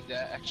surprising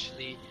that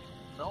actually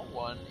no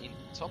one in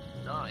top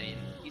 9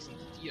 is in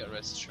the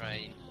DRS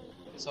train.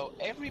 So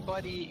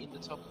everybody in the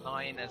top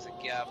 9 has a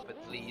gap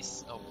at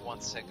least of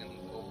 1 second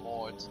or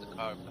more to the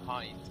car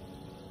behind.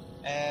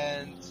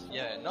 And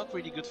yeah, not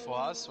really good for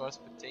us who are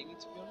spectating,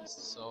 to be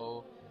honest.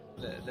 So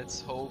let's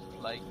hope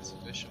like the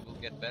situation will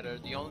get better.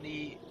 The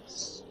only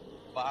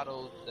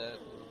battle that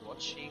we're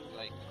watching,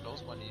 like the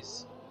close one,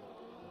 is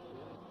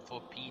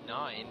for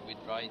P9 with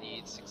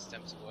Ridey 6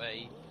 attempts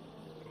away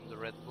from the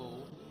Red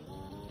Bull.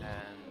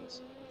 And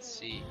let's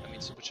see, I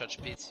mean,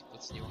 Supercharged Pits, he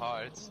puts new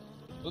hearts.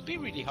 It would be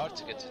really hard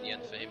to get to the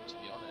end for him, to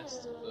be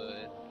honest,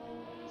 but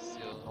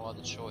still no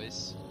other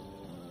choice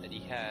that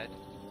he had.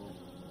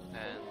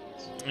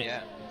 And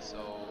yeah, so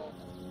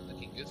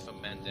looking good for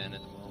Mandan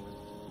at the moment.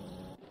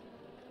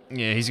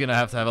 Yeah, he's going to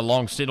have a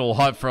long stint or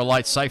hope for a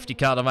late safety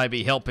car to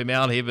maybe help him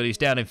out here, but he's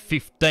down in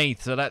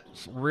 15th, so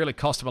that's really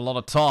cost him a lot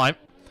of time.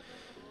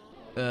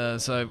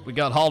 So we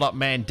got Hold Up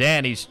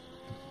Mandan. He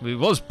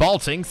was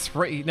bolting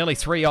nearly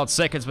 3 odd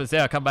seconds, but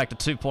now come back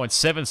to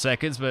 2.7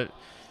 seconds. But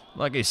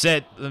like I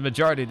said, the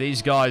majority of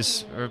these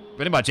guys are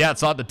pretty much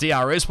outside the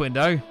DRS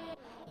window.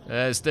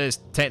 There's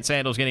Tent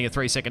Sandals getting a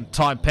 3-second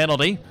time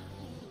penalty.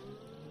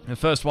 The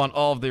first one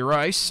of the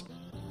race.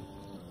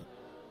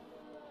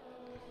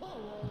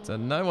 So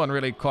no one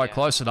really quite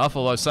close enough,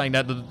 although saying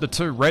that the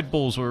 2 Red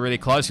Bulls were really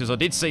close, because I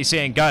did see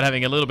CN Goat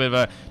having a little bit of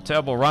a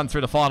terrible run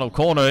through the final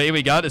corner. Here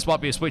we go. This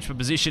might be a switch for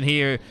position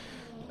here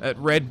at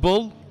Red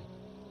Bull.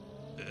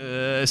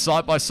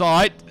 Side by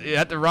side. You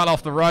had to run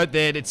off the road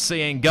there. It's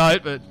CN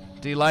Goat, but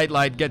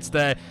Delayed gets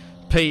the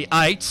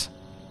P8.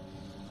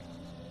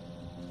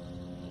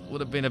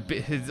 Would have been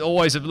it's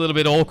always a little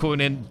bit awkward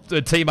when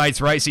the teammates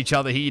race each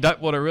other here. You don't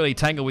want to really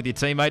tangle with your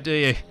teammate, do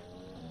you?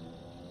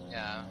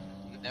 Yeah,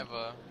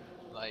 never.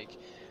 Like,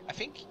 I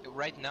think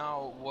right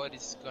now what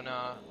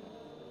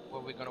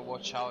we're gonna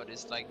watch out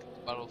is like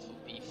the battle for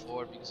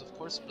P4, because of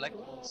course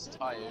Blackmore's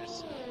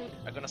tires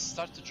are gonna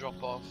start to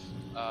drop off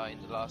in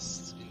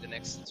the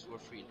next 2 or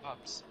 3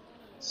 laps.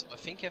 So I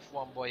think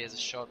F1 Boy has a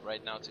shot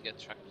right now to get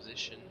track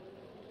position.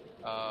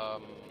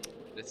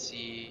 Let's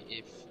see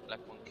if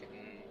Blackmore can,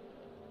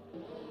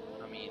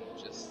 I mean,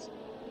 just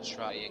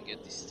try and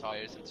get these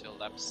tires until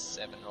lap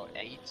 7 or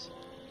 8.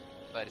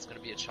 But it's going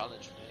to be a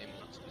challenge for him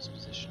not to lose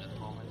position at the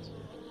moment.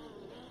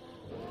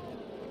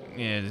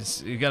 Yeah,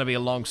 it's going to be a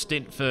long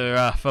stint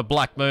for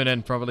Black Moon,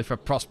 and probably for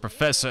Prost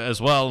Professor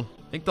as well.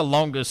 I think the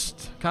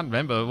longest, can't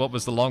remember what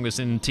was the longest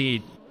in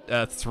Tier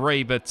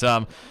 3, but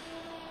I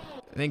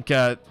think,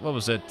 what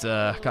was it?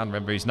 I can't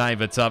remember his name,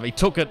 but he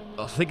took it,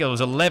 I think it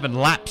was 11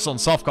 laps on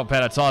soft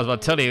competitor tyres, but I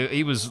tell you,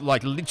 he was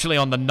like literally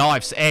on the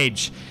knife's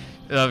edge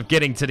of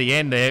getting to the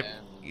end there.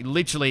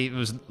 Literally, it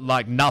was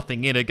like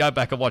nothing in it. Go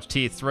back and watch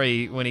Tier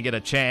 3 when you get a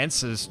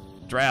chance, as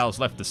Drow's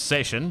left the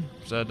session.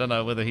 So I don't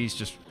know whether he's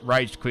just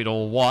rage quit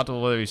or what,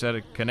 or whether he's had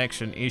a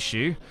connection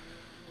issue.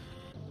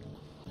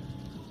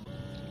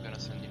 I'm gonna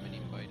send him an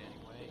invite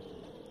anyway.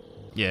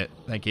 Yeah,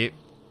 thank you.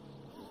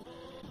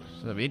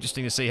 So it'll be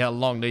interesting to see how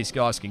long these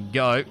guys can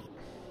go.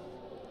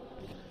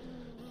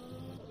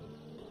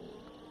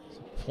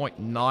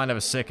 0.9 of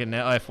a second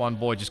now. F1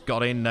 Boy just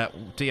got in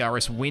that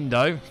DRS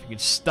window. If he can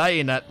stay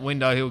in that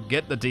window, he'll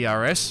get the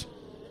DRS.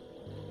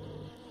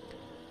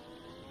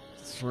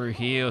 Through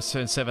here,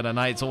 turn 7 and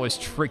 8, it's always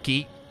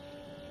tricky.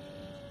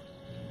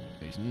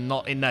 He's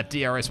not in that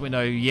DRS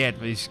window yet,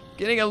 but he's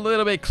getting a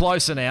little bit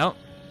closer now.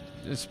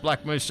 This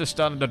Black Moose just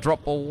starting to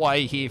drop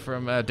away here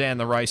from Dan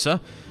the Racer.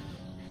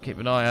 Keep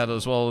an eye out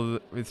as well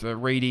with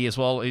Reedy as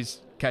well. He's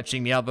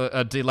catching the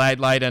other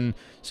Delayed, and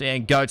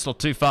seeing Goat's not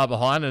too far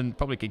behind, and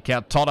probably could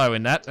count Toto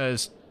in that.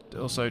 As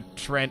also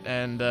Trent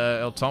and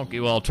El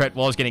Tonki. Well, Trent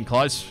was getting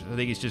close. I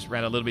think he's just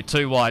ran a little bit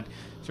too wide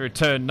through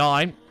turn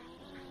 9.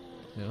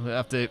 He'll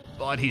have to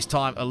bide his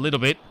time a little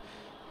bit.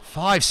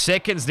 5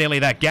 seconds nearly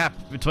that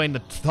gap between the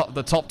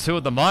top 2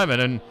 at the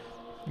moment, and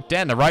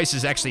Dan the Race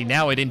is actually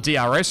now in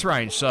DRS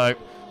range, so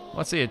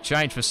might see a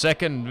change for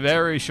second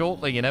very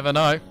shortly. You never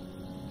know.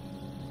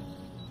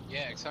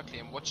 Yeah, exactly,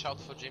 and watch out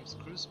for James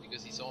Cruz,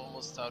 because he's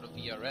almost out of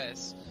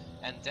DRS,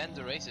 and Dan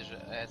the Racer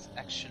has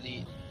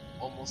actually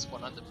almost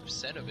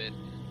 100% of it.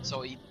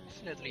 So he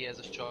definitely has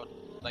a shot,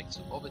 like, to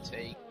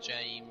overtake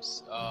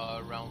James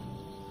around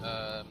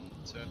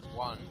turn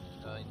 1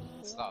 in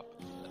this lap.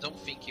 I don't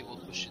think he will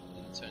push it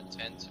in turn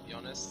 10, to be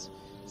honest.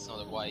 It's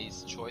not a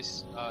wise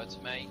choice to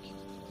make,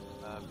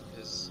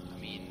 because, I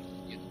mean,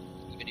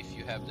 even if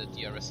you have the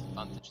DRS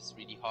advantage, it's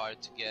really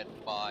hard to get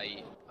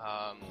by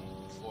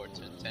before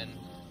turn 10,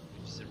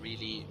 which is a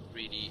really,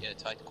 really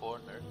tight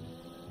corner.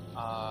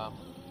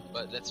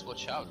 But let's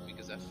watch out,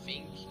 because I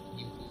think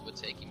he will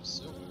overtake him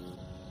soon.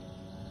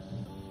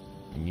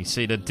 And you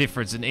see the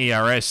difference in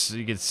ERS.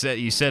 You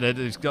said it.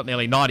 It's got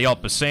nearly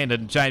 90-odd%,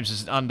 and James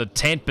is under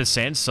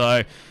 10%.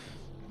 So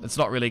it's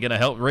not really going to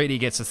help. Reedy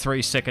gets a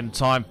 3-second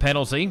time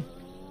penalty.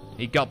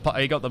 He got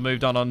the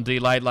move done on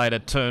delayed later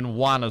turn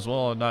 1 as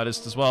well. I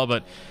noticed as well,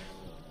 but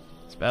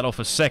this battle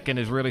for second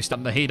is really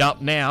starting to heat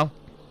up now.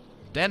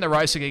 Dan the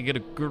Racer can get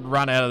a good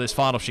run out of this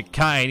final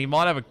chicane. He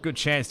might have a good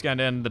chance going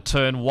down to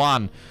turn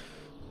 1.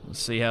 Let's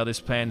see how this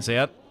pans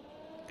out.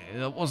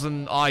 It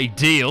wasn't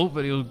ideal,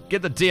 but he'll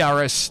get the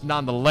DRS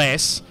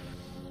nonetheless.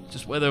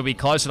 Just whether it'll be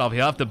close enough.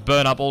 He'll have to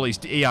burn up all his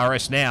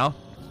ERS now.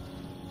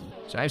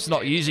 James is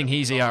not using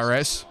his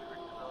ERS.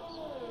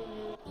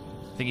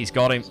 I think he's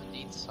got him.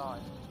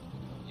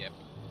 Yep.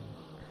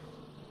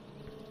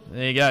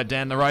 There you go,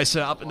 Dan the Racer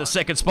up in the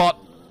second spot.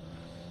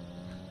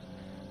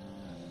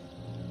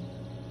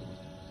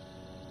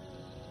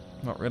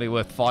 Not really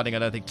worth fighting, I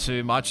don't think,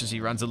 too much as he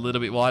runs a little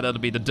bit wide. That'll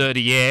be the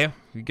dirty air.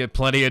 You get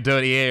plenty of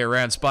dirty air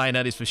around Spain,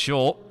 that is for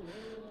sure.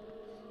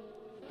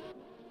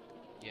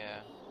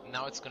 Yeah,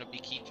 now it's going to be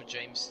key for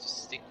James to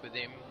stick with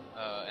him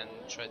and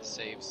try to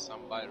save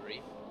some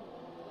battery.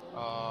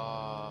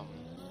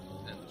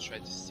 And try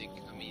to stick,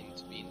 to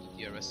be in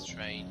the DRS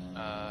train,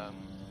 the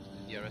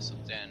DRS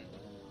of 10.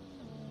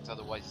 Because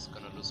otherwise he's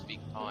going to lose big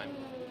time.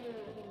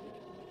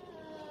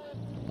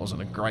 Wasn't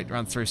a great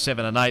run through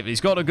 7 and 8, but he's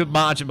got a good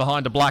margin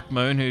behind the Black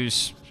Moon,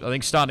 who's, I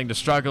think, starting to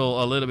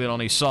struggle a little bit on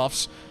his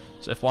softs.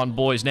 So F1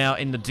 boys now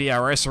in the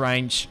DRS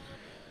range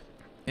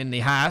in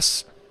the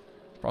Haas.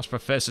 Frost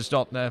Professor's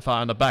not that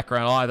far in the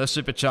background either.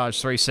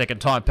 Supercharged 3-second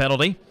time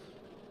penalty.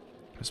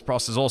 Because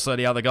Frost is also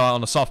the other guy on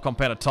the soft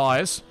competitor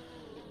tyres.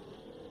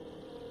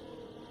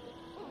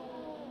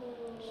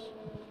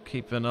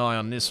 Keep an eye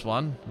on this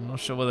one. I'm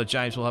not sure whether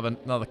James will have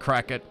another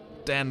crack at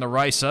Dan the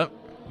Racer.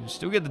 He'll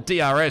still get the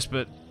DRS,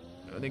 but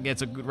I think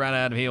gets a good run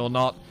out of here or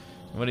not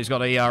when he's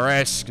got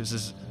ERS, because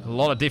there's a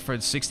lot of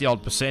difference,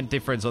 60-odd%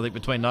 difference, I think,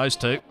 between those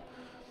two.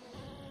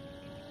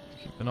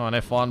 Keep an eye on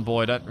F1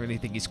 boy. Don't really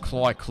think he's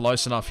quite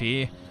close enough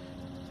here.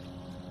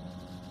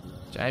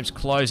 James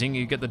closing.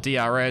 You get the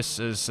DRS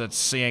as that's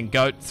CN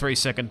Goat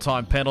 3-second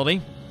time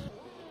penalty.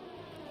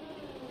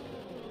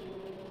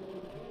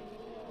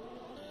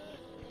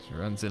 So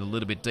runs in a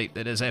little bit deep.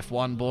 There's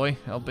F1 boy.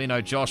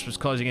 Albino Josh was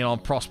closing in on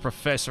Prost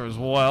Professor as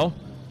well.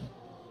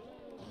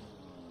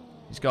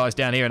 These guys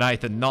down here in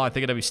 8th and 9th,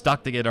 they're going to be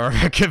stuck together, I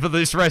reckon, for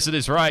this rest of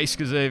this race,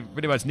 because they're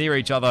pretty much near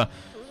each other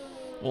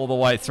all the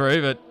way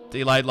through. But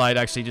delayed late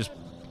actually just,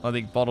 I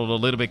think, bottled a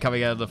little bit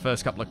coming out of the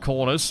first couple of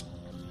corners.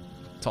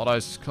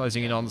 Toto's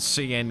closing in on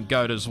CN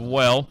Goat as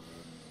well.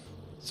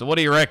 So what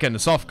do you reckon? The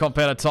soft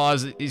competitor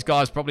tyres, these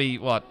guys probably,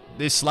 what,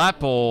 this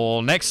lap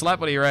or next lap?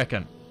 What do you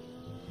reckon?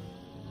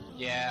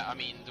 Yeah,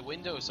 the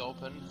window is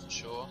open for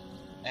sure.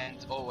 And,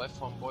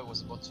 F1 boy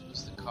was about to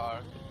lose the car.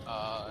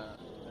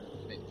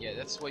 Yeah,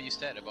 that's what you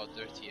said about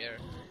dirty air.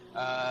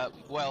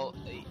 Well,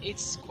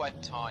 it's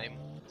quite time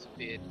to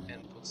pit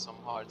and put some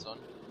hards on,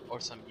 or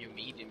some new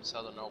mediums.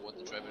 I don't know what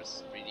the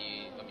drivers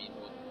really, what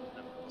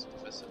the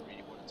professor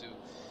really want to do,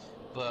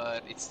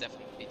 but it's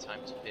definitely time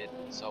to pit.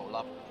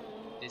 So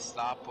this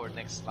lap or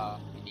next lap,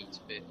 we need to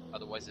pit.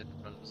 Otherwise, it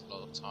will lose a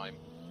lot of time.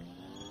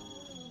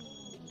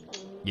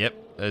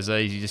 Yep, there's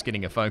he's just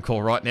getting a phone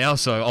call right now,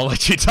 so I'll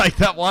let you take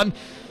that one.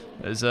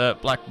 As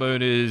Black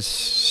Moon is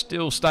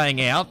still staying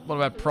out. What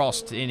about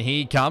Prost? In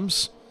he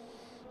comes.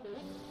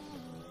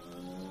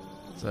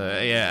 So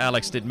yeah,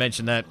 Alex did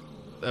mention that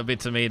a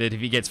bit to me, that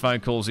if he gets phone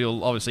calls,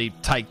 he'll obviously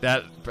take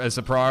that as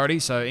a priority.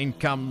 So in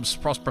comes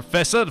Prost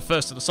Professor, the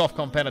first of the soft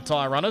competitor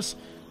tyre runners.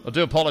 I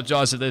do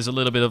apologise if there's a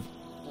little bit of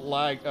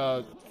lag,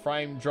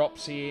 frame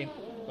drops here.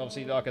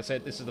 Obviously, like I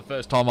said, this is the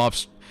first time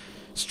I've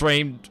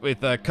streamed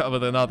with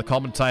another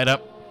commentator.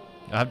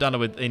 I have done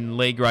it in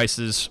league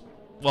races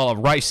while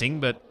I'm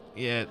racing, but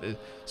yeah,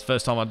 it's the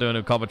first time I'm doing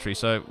a commentary,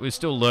 so we're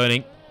still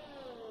learning.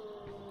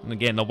 And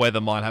again, the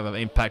weather might have an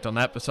impact on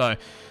that. But so,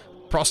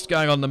 Prost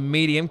going on the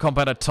medium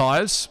competitor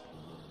tyres.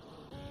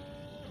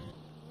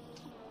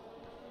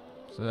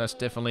 So that's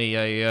definitely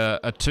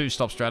a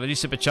two-stop strategy.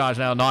 Supercharged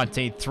now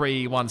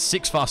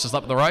 19.316, fastest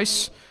lap of the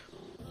race.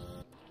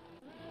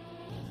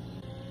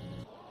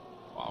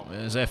 Wow.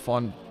 There's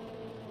F1.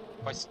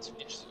 Quite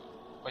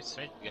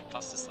strange to get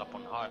fastest lap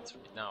on hards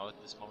right now at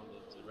this moment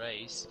of the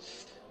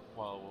race.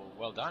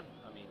 Well done.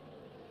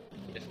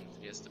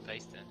 Definitely has the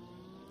pace then.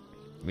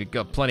 We've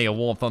got plenty of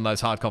warmth on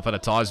those hard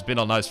competitor tyres. Been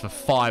on those for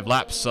 5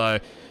 laps, so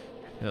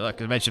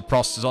like I mentioned,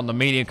 Prost is on the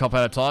medium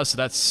competitor tyres, so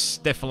that's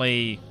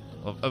definitely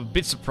a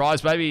bit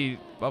surprised. Maybe,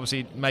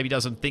 obviously, maybe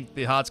doesn't think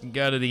the hards can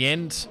go to the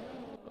end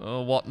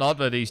or whatnot,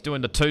 but he's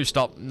doing the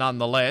two-stop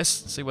nonetheless.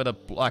 See where the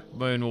Black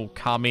Moon will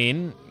come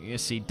in.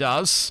 Yes, he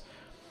does.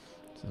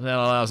 So that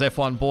allows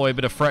F1 Boy a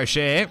bit of fresh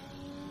air.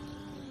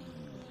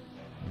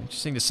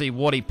 Interesting to see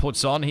what he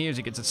puts on here as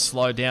he gets it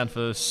slowed down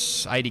for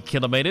 80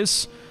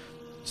 kilometres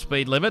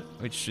speed limit,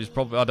 which is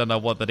probably, I don't know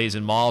what that is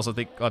in miles. I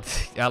think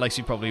Alex,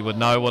 you probably would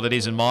know what it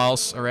is in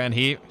miles around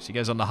here. So he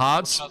goes on the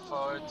hards. Shot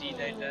for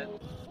D-Day then.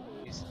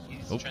 He's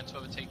trying to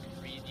overtake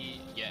 3D.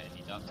 Yeah,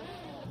 he does.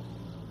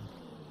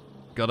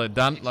 Got it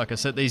done. Like I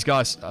said, these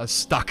guys are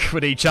stuck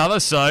with each other,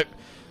 so...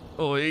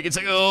 Oh, you can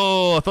say,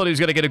 oh, I thought he was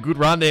going to get a good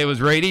run there, was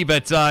Reedy,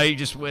 but he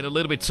just went a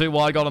little bit too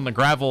wide, got on the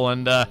gravel,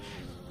 and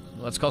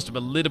that's cost him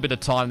a little bit of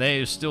time there.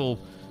 He's still,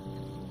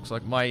 looks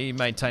like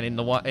maintaining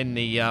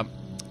the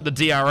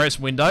DRS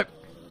window.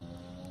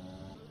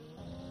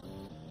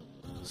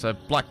 So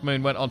Black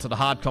Moon went onto the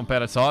hard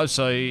compound tires,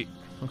 so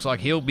looks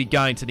like he'll be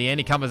going to the end.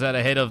 He comes out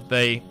ahead of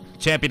the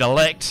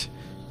champion-elect,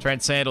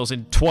 Trent Sandals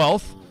in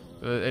 12th,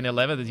 in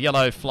 11th. The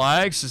yellow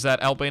flags, is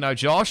that Albino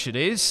Josh? It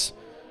is.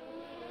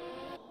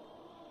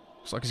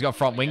 Looks like he's got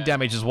front wing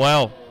damage as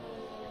well.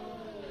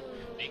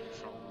 Big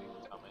front wing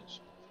damage.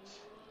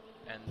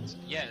 And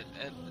yeah,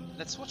 and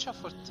let's watch out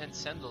for 10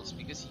 Sandals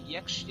because he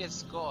actually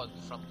has got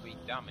front wing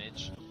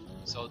damage.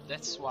 So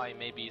that's why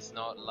maybe he's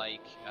not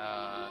like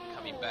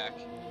coming back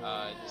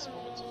at this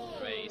moment of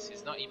the race.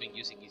 He's not even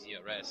using his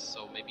ERS,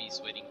 so maybe he's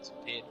waiting to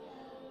pit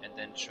and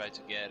then try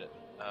to get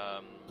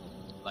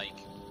like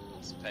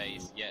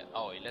space. Yeah.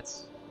 Oh,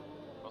 let's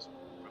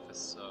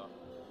Professor.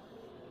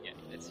 Yeah,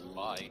 let's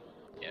buy.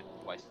 Yeah,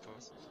 wise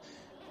choice.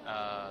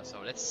 So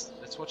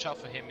let's watch out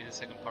for him in the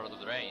second part of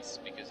the race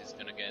because he's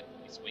gonna get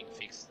his wing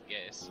fixed, I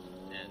guess,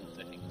 and I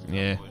think he's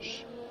gonna push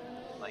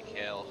like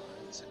hell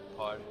in the second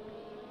part.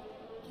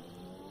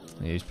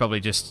 Yeah, he's probably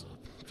just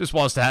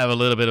wants to have a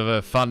little bit of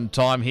a fun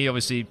time here.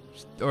 Obviously,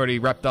 already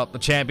wrapped up the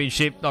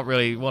championship. Not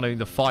really wanting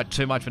to fight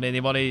too much with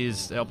anybody.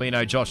 Is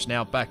Albino Josh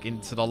now back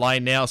into the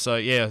lane now? So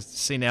yeah,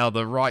 see now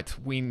the right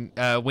wing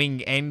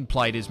end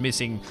plate is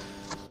missing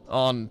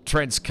on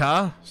Trent's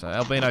car. So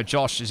Albino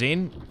Josh is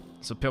in.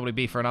 This will probably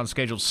be for an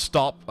unscheduled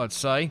stop, I'd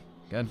say.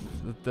 And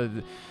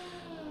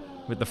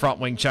with the front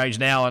wing change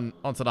now and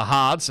onto the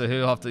hard, so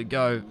he'll have to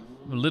go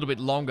a little bit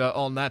longer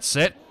on that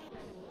set.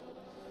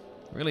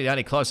 Really, the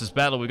only closest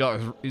battle we got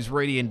is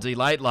Reedy and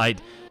D-Late.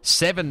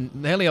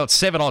 Nearly on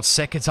 7 odd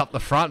seconds up the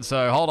front,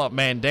 so Hold Up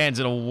Man Dan's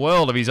in a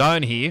world of his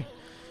own here.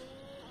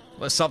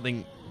 Unless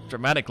something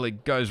dramatically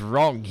goes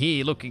wrong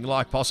here, looking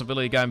like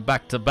possibility going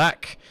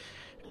back-to-back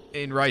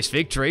in race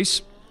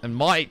victories. And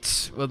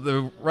might, well,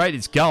 the rate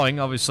it's going,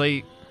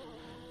 obviously,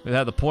 with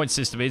how the point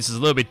system is a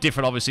little bit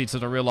different, obviously, to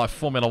the real-life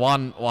Formula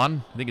 1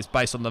 one. I think it's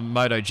based on the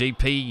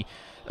MotoGP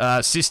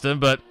system,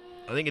 but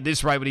I think at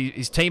this rate, with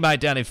his teammate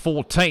down in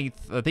 14th,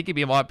 I think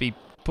he might be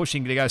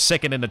pushing to go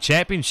second in the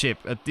championship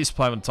at this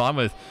point in time.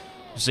 With,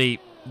 see,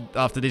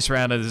 after this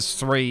round, there's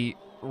 3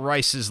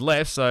 races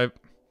left, so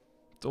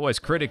it's always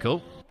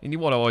critical. And you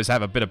want to always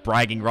have a bit of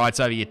bragging rights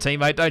over your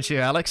teammate, don't you,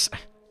 Alex?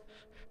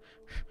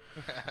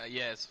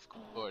 Yes,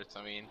 of course.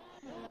 I mean,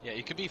 yeah,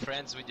 you can be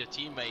friends with your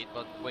teammate,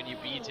 but when you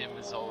beat him,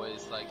 it's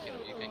always like, you know,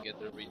 you can get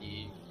a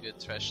really good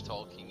trash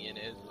talking in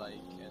it, like,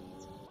 and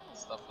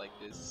stuff like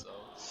this. So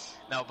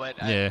no, but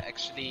yeah.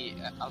 Actually,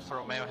 Alfa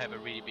Romeo have a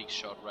really big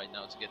shot right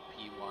now to get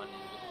P1 in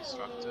the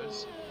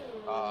constructors.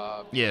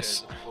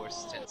 Yes. Of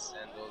course, 10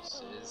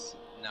 Sandals is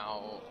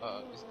now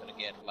is gonna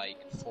get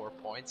like 4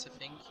 points, I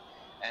think.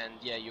 And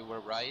yeah, you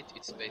were right.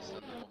 It's based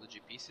on the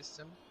MotoGP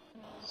system.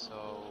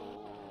 So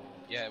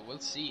yeah, we'll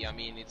see. I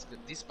mean,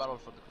 this battle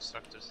for the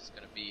constructors is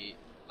gonna be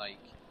like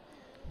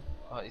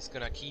it's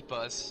gonna keep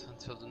us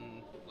until the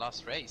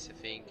last race, I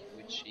think,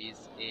 which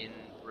is in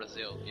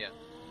Brazil. Yeah.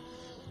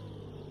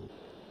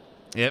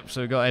 Yep,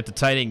 so we've got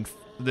entertaining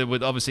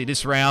with obviously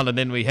this round, and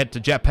then we head to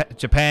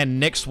Japan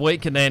next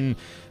week, and then,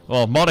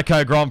 well,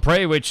 Monaco Grand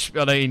Prix, which,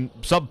 I mean,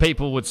 some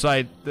people would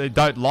say they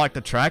don't like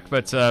the track,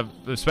 but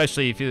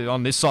especially if you're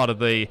on this side of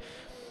the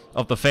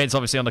fence,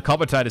 obviously on the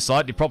commentator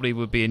side, you probably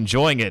would be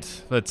enjoying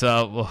it. But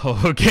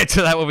we'll get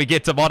to that when we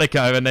get to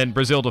Monaco, and then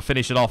Brazil to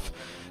finish it off.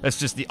 That's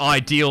just the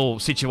ideal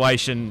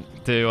situation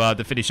to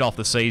finish off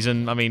the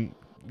season. I mean,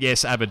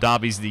 yes, Abu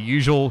Dhabi's the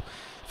usual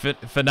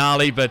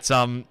finale, but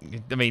I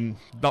mean,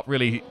 not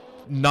really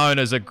known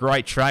as a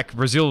great track.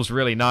 Brazil's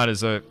really known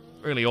as a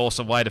really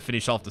awesome way to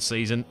finish off the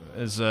season.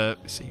 As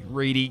see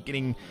Reedy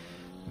getting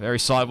very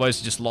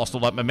sideways, just lost all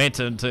that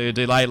momentum to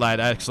delay late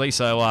actually.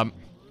 So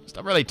there's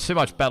not really too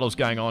much battles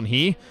going on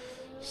here.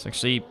 So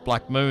actually,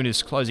 Black Moon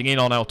is closing in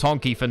on El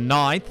Tonki for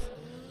 9th.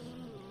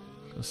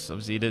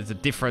 Obviously, there's a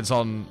difference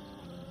on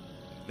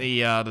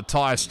the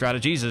tyre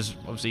strategies. There's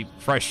obviously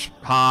fresh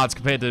hards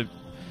compared to,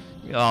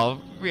 you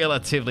know,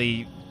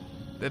 relatively.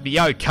 They'd be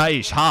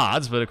okay-ish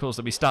hards, but of course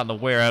they'll be starting to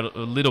wear out a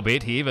little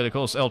bit here. But of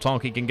course El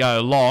Tonki can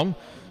go long.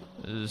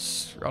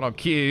 Is right on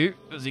cue.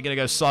 Is he going to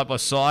go side by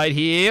side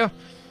here?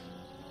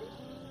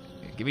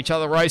 Give each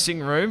other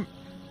racing room.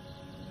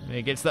 And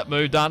he gets that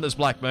move done as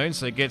Black Moon,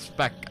 so he gets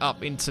back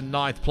up into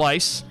 9th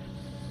place.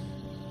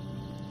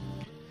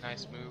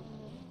 Nice move.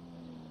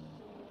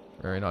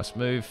 Very nice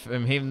move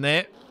from him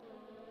there.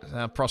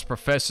 Prost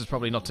Professor's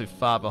probably not too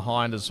far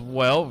behind as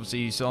well.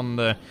 He's on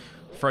the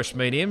fresh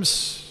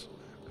mediums.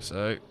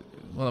 So,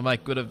 want to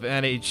make good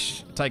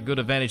advantage, take good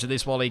advantage of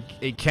this while he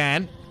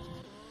can.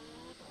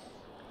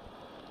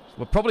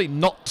 We're probably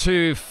not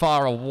too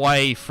far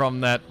away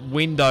from that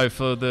window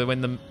for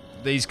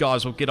these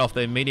guys will get off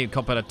their medium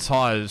competitor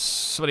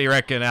tyres. What do you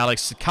reckon,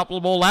 Alex? A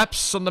couple more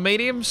laps on the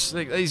mediums?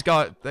 These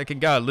guys, they can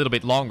go a little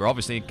bit longer,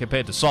 obviously,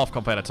 compared to soft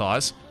competitor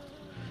tyres.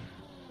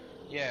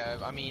 Yeah,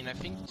 I mean, I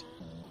think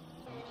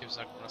mediums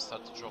are going to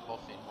start to drop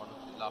off in 1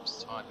 or 2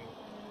 laps time.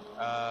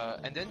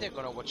 And then they're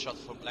going to watch out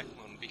for Black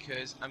Moon,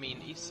 because, I mean,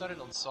 he started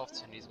on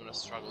softs and he's going to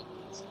struggle.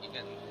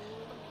 Even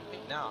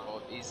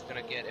now, he's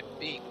going to get a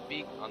big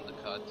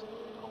undercut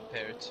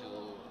compared to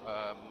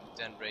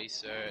Dan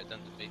Racer, Dan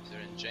Debater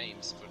and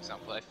James, for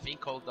example. I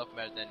think Hold Up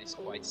Merden is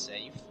quite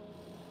safe,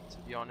 to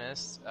be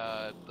honest.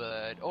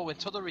 But, oh, when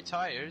Toto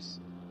retires,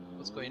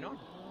 what's going on?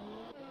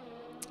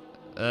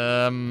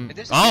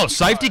 Oh,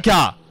 safety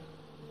car.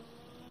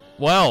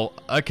 Well,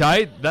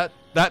 okay,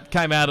 that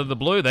came out of the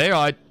blue there.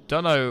 I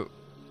don't know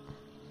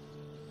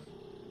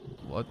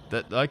what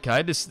that.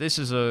 Okay, this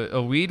is a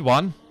weird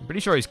one. I'm pretty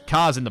sure his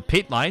car's in the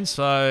pit lane,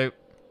 so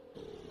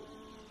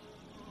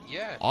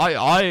yeah.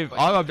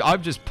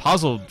 I'm just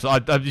puzzled. I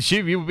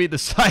assume you would be the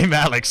same,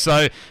 Alex.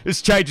 So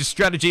this changes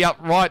strategy up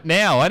right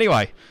now.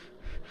 Anyway.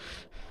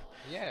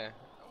 Yeah.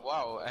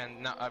 Wow.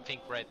 And now I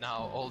think right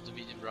now all the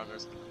medium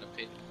runners are gonna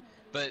pit,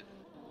 but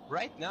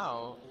right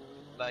now,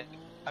 like,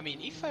 I mean,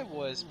 if I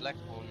was Black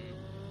Moon,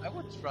 I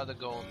would rather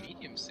go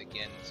mediums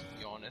again, to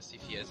be honest,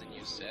 if he has a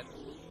new set.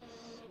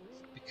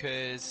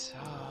 Because,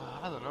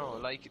 I don't know,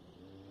 like,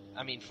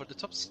 I mean, for the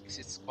top 6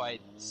 it's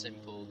quite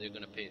simple, they're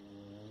gonna pit.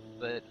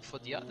 But for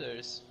the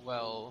others,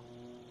 well,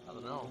 I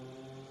don't know.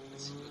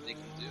 Let's see what they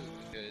can do,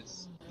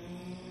 because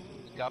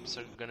the gaps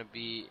are gonna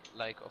be,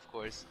 like, of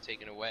course,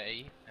 taken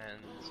away,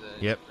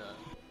 and yep.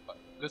 But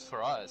good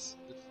for us,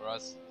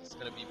 it's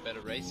gonna be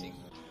better racing.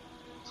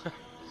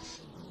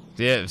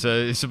 Yeah,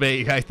 so this will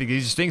be, I think,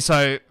 interesting.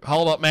 So,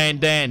 Hold Up Man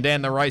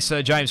Dan the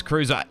Racer, James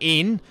Cruz are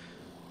in.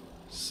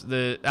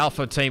 The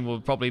Alpha team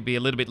will probably be a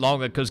little bit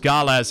longer because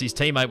Garlaz, his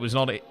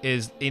teammate,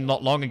 is in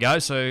not long ago,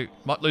 so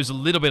might lose a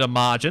little bit of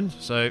margin.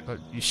 So,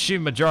 I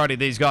assume majority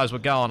of these guys will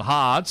go on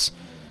hards.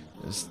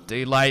 There's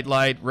Delayed,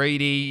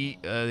 Reedy,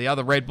 the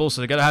other Red Bull, so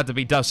they're going to have to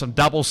be some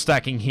double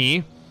stacking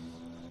here.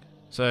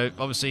 So,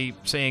 obviously,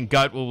 seeing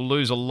Goat will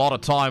lose a lot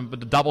of time with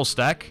the double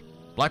stack.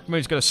 Black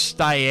Moon's going to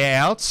stay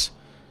out.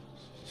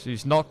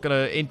 She's not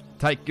going to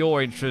take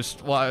your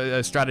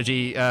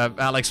strategy,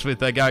 Alex, with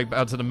going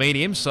out to the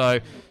medium. So,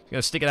 he's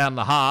going to stick it out in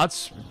the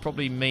hards.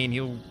 Probably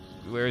mean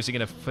where is he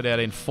going to put out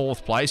in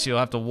 4th place? He'll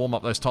have to warm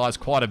up those tyres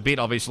quite a bit,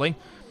 obviously.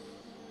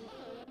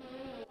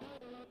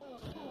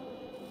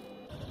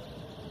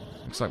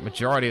 Looks like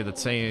majority of the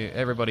team,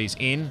 everybody's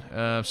in.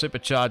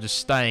 Supercharger's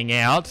staying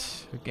out.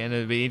 Again,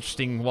 it'll be an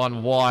interesting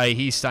one why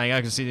he's staying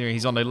out, considering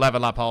he's on the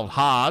 11-lap hold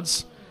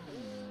hards.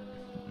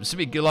 This would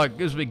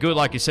be good,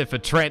 like you said, for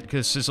Trent,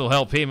 because this will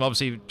help him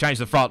obviously change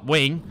the front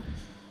wing.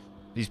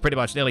 He's pretty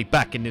much nearly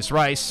back in this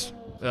race.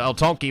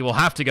 Altonki will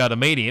have to go to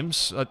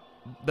mediums. I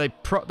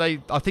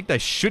think they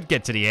should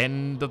get to the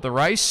end of the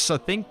race. I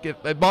think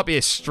it might be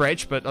a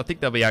stretch, but I think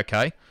they'll be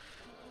okay.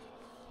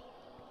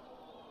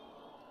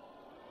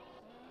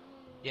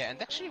 Yeah, and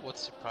actually, what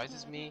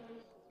surprises me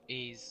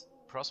is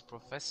Prost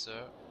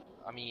Professor.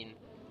 I mean,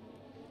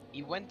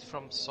 he went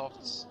from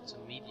softs to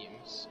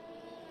mediums.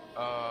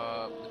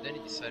 But then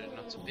he decided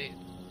not to pit,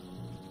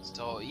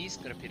 so he's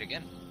gonna pit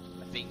again,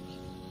 I think.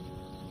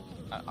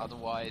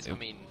 Otherwise, I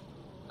mean,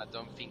 I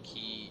don't think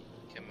he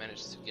can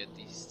manage to get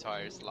these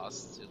tires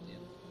last till the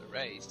end of the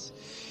race.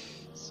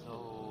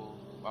 So,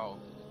 wow,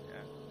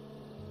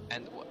 yeah.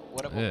 And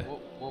what about?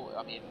 What,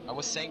 I mean, I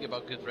was saying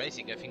about good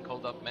racing. I think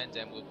Hold Up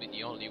Mandem will be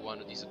the only one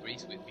who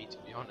disagrees with me, to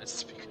be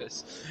honest,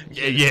 because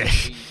yeah.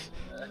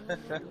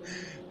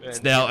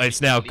 It's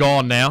now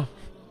gone now.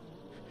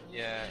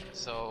 Yeah,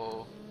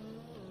 so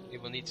we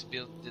will need to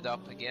build it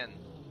up again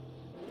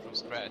from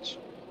scratch.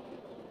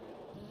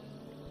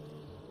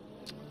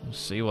 We'll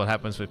see what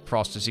happens with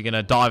Prost. Is he going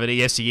to dive it?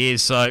 Yes, he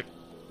is. So I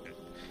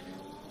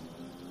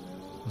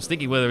was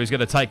thinking whether he's going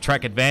to take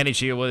track advantage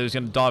here, or whether he's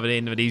going to dive it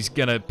in, but he's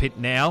going to pit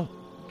now,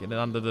 get it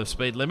under the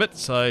speed limit.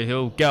 So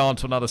he'll go on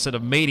to another set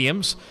of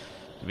mediums.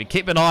 If we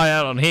keep an eye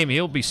out on him,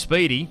 he'll be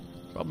speedy.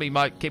 Probably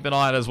might keep an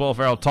eye out as well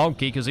for Altonki,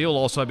 because he'll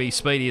also be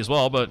speedy as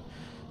well. But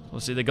we'll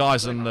see the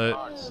guys in the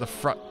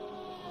front.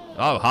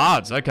 Oh,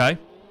 hards, okay.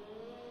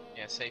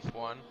 Yeah, safe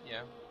one,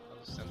 yeah,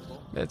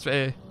 understandable. That's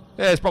fair.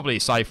 Yeah, it's probably a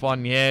safe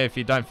one, yeah, if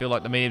you don't feel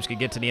like the mediums can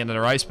get to the end of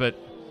the race, but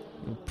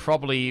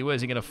probably, where's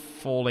he going to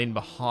fall in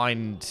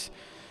behind?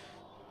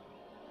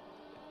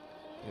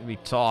 It'll be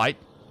tight.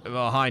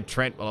 Behind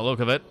Trent, by the look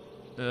of it.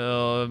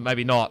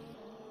 Maybe not.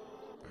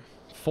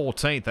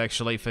 14th,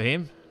 actually, for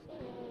him.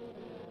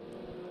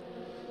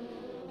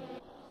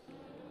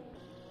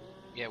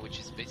 Yeah, which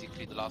is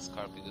basically the last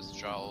car, because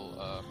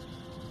Joel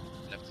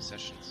left the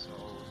session, so...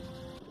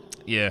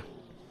 Yeah.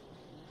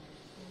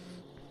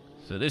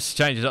 So this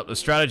changes up the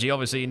strategy.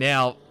 Obviously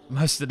now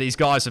most of these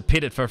guys are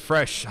pitted for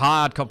fresh,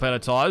 hard competitor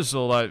tyres,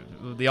 although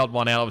the odd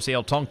one out, obviously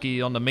El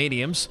Tonki on the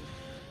mediums.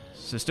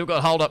 So still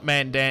got hold up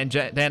man Dan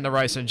the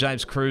Racer and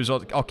James Cruz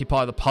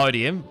occupy the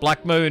podium.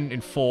 Black Moon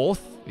in 4th.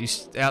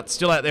 He's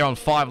still out there on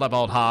 5 lap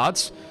old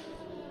hards.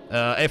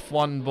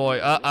 F1 boy.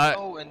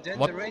 Oh, and then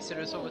the Racer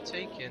is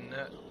overtaken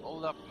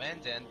Hold Up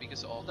Mandan,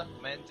 because Hold Up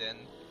Mandan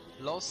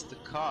lost the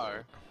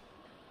car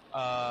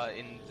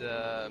in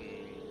the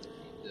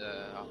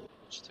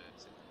which turn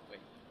is it? Wait.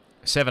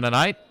 7 and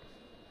 8.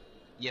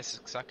 Yes,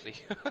 exactly.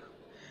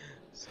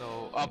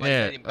 So, but yeah,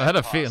 let him I had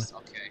a back feeling. pass.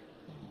 Okay.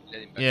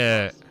 Let him back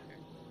Yeah. pass. Okay.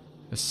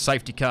 The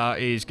safety car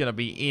is going to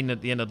be in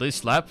at the end of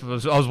this lap. I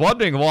was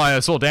wondering why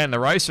I saw Dan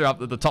the Racer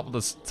up at the top of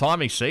the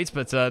timing sheets,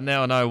 but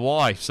now I know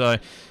why. So,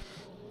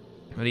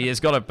 but he has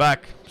got it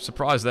back.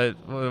 Surprised that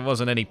there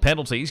wasn't any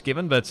penalties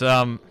given, but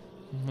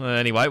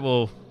anyway,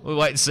 we'll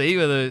wait and see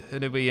whether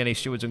there'll be any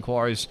stewards'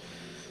 inquiries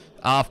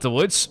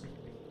afterwards.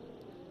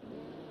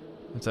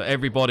 So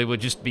everybody would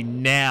just be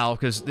now,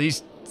 because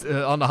these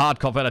on the hard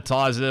competitor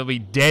tyres, they'll be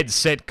dead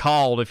set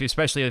cold,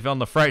 especially if you're on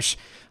the fresh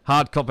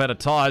hard competitor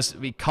tyres.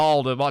 It'll be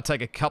cold. It might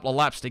take a couple of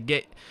laps to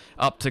get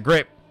up to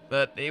grip,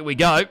 but here we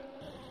go.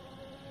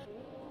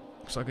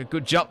 Looks like a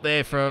good jump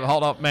there for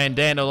hold up man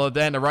Dan. Although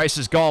Dan the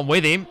Racer's gone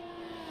with him.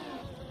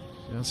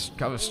 Just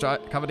cover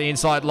the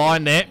inside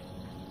line there.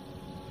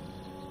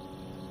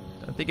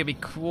 I think it'd be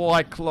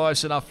quite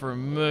close enough for a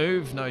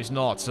move. No, he's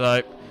not.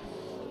 So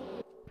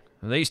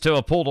these two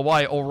are pulled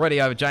away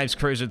already over James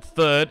Cruz in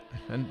 3rd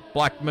and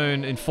Black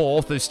Moon in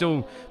 4th. They're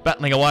still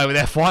battling away with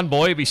F1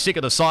 boy. He'll be sick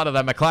of the sight of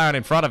that McLaren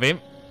in front of him.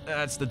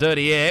 That's the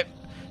dirty air.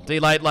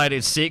 D-Late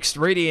in 6th.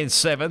 Reedy in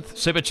 7th.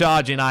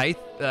 Supercharge in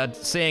 8th.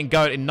 Seeing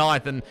Goat in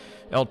 9th. And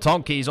El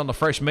Tonki's on the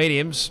fresh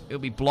mediums. He'll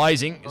be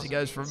blazing as he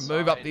goes for a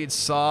move up the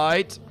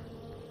inside.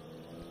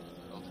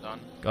 Well done.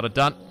 Got it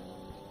done.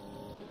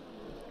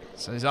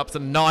 So he's up to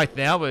 9th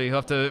now, but you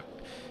have to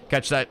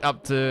catch that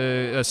up to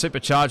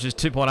Superchargers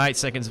 2.8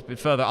 seconds a bit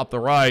further up the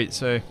road.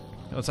 So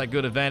he'll take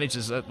good advantage,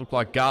 as it looked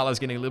like Gala's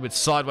getting a little bit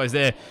sideways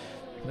there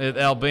with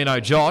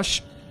Albino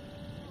Josh.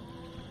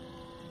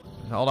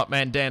 Hold up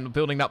man Dan,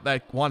 building up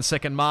that 1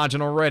 second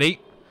margin already.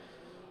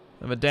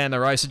 Over Dan the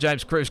Racer.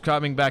 James Cruz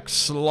coming back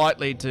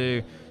slightly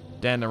to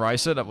Dan the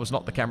Racer. That was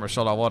not the camera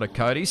shot I wanted,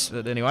 Cody's.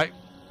 But anyway,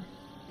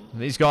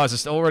 these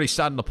guys are already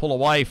starting to pull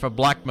away for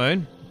Black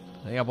Moon.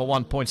 They have a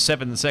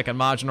 1.7 second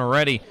margin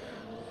already.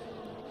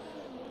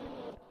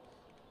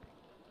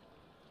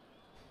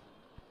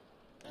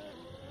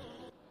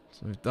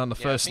 So we've done the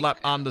first lap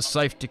under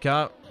safety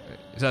car.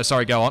 So,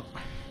 sorry, go on.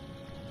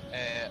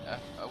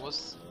 I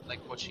was like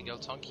watching El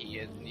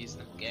Tonki, and he's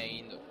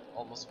gained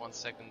almost 1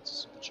 second to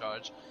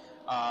supercharge.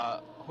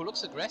 Who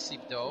looks aggressive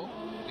though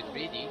with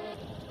Reedy,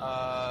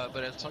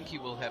 but El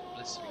Tonki will have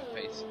blistering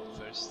pace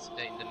first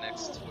in the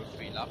next 2 or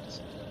 3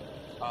 laps.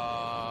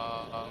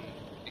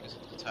 Because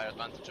of the tire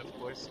advantage, of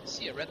course.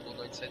 See a Red Bull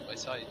going side by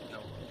side? No,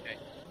 okay.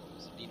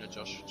 Sabino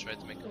Josh tried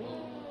to make a move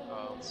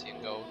on see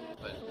and go,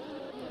 but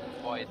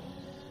quite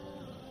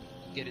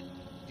get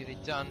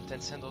it done.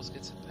 Then Sandoz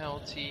gets a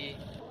penalty.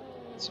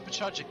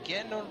 Supercharge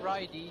again on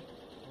Reedy,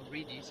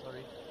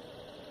 sorry.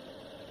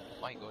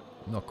 My God.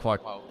 Not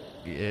quite. Wow.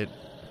 I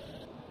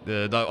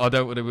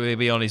don't want to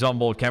be on his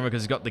onboard camera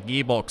because he's got the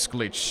gearbox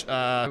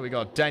glitch. We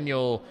got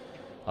Daniel.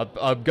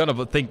 I'm going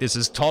to think this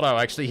is Toto,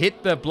 actually.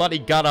 Hit the bloody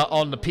gutter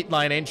on the pit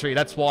lane entry.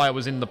 That's why I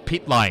was in the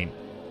pit lane.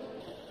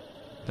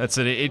 That's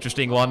an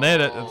interesting one there.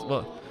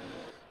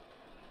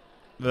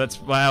 That's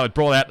how it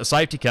brought out the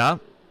safety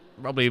car.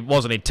 Probably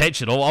wasn't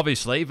intentional,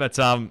 obviously, but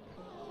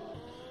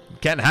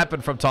can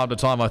happen from time to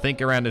time, I think,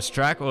 around this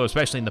track, or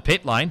especially in the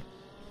pit lane.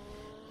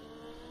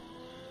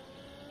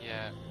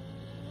 Yeah.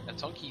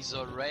 Tonki's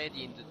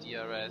already in the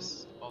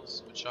DRS of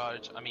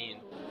Supercharge. I mean,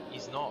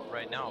 he's not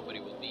right now, but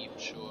he will be for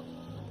sure.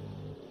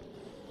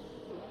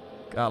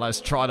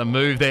 Carlos tried to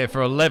move there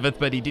for 11th,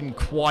 but he didn't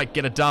quite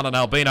get it done, and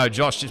Albino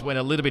Josh just went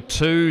a little bit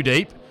too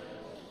deep.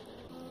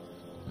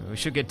 We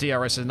should get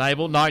DRS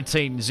enabled.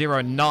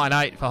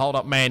 19.098 for hold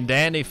up man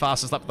Dan, the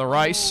fastest lap of the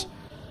race.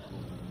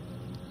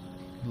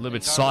 A little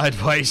bit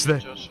sideways there.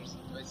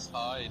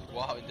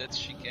 Wow, and that's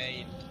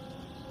chicane.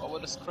 Oh,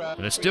 what a scrap.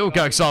 But it's still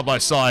going side by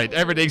side.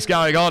 Everything's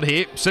going on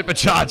here.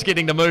 Supercharge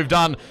getting the move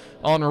done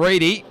on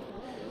Reedy.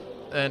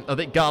 And I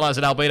think Garlows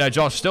and Albino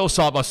Josh still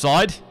side by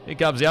side. Here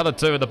comes the other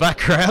two in the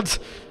background.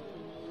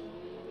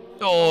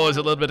 Oh, there's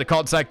a little bit of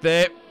contact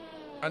there.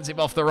 Runs him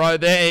off the road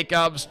there. Here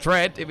comes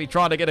Trent. If he's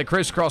trying to get a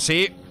crisscross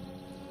here.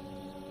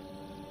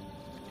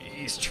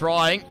 He's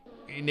trying.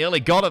 He nearly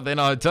got it then,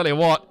 I tell you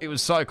what. It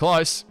was so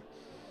close.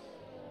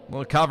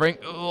 More covering.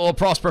 Oh,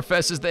 Prost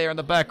Professor's there in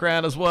the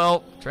background as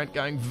well. Trent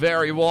going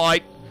very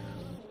wide.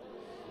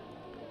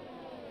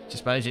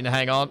 Just managing to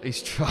hang on.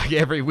 He's trying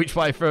every which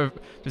way for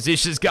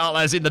positions.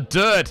 Garlows in the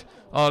dirt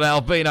on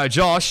Albino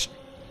Josh.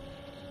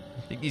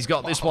 I think he's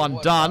got this one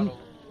done.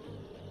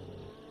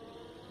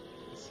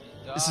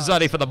 This is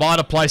only for the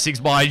minor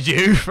placings, mind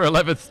you, for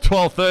 11th,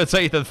 12th,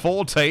 13th and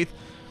 14th.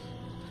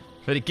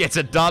 But he gets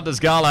it done, does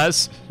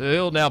Garlows.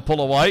 He'll now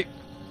pull away.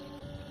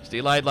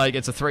 Delayed late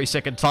gets a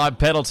 3-second time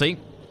penalty.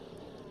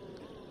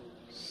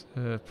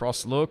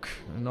 Prost look,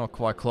 not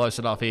quite close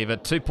enough here,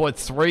 but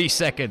 2.3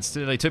 seconds,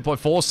 nearly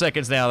 2.4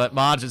 seconds now, that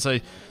margin. So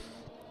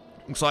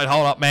looks like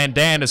hold up man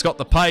Dan has got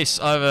the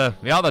pace over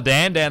the other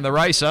Dan the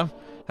racer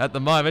at the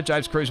moment.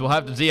 James Cruz will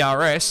have the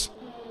DRS.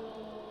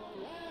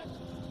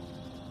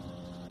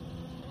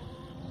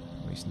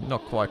 He's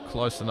not quite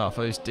close enough.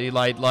 He's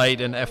delayed late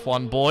and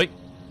F1 boy.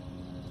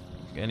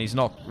 Again, he's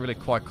not really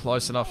quite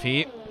close enough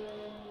here.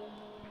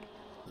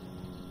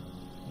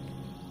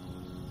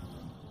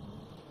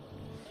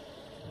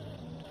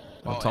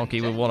 Well,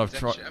 Tonki will want to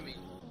try. I mean,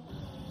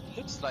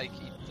 looks like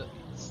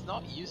it's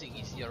not using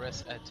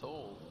ECRS at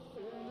all.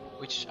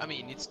 Which, I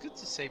mean, it's good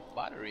to save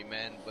battery,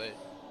 man, but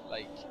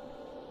like,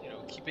 you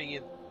know, keeping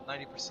it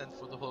 90%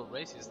 for the whole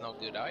race is not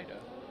good either.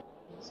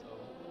 So,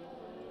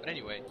 but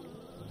anyway,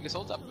 because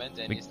Hold Up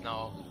Menden is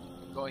now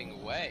going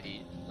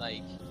away,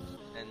 like,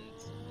 and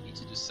you need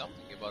to do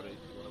something about it if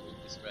you want to win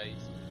this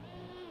race.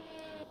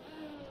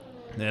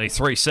 Nearly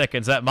 3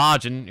 seconds, that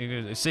margin,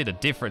 you see the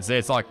difference there.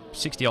 It's like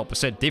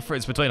 60%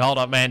 difference between Hold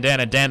Up Man Dan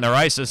and Dan the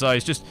racer. So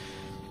he's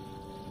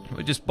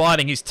we're just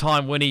biding his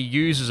time when he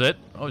uses it.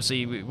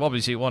 Obviously, we want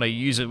to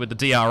use it with the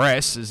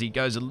DRS as he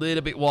goes a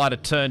little bit wide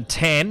at turn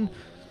 10.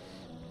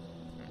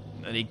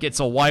 And he gets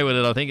away with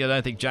it, I think. I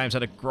don't think James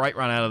had a great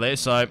run out of there.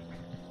 So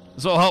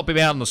this will help him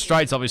out on the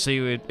straights,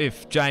 obviously,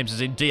 if James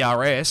is in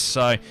DRS.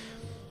 So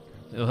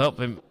it'll help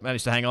him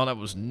manage to hang on. It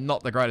was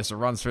not the greatest of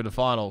runs through the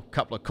final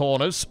couple of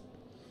corners.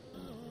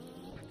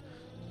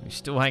 He's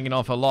still hanging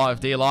on for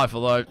dear life,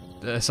 although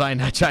saying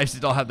that James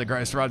did not have the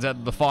greatest runs out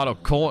of the final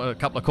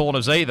couple of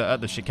corners either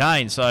at the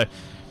chicane. So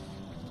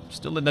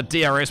still in the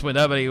DRS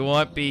window, but he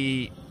won't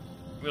be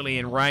really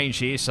in range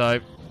here. So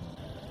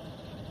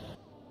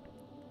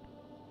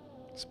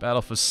this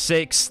battle for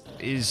 6th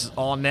is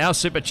on now.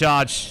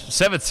 Supercharged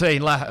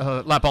 17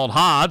 lap on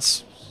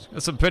hards.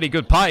 Got some pretty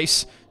good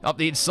pace. Up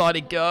the inside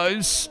he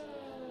goes.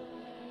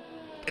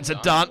 It's a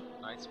done.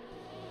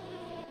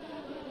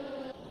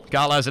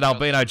 Carlos and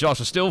Albino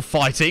Josh are still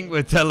fighting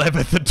with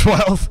 11th and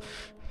 12th.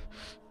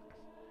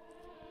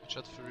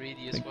 Shot for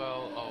Reedy as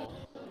well. Oh.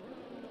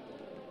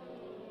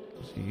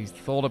 He's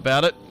thought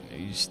about it.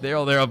 He's there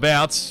or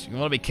thereabouts. You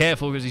want to be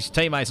careful because his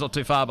teammate's not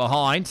too far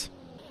behind.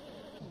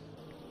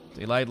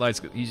 Delayed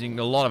late's using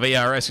a lot of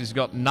ERS. He's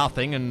got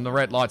nothing and the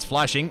red light's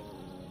flashing.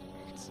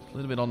 It's a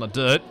little bit on the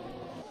dirt.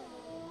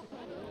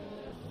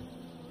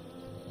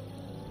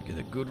 Get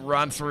a good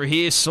run through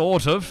here,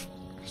 sort of.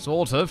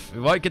 Sort of. He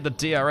won't get the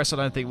DRS, I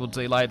don't think we'll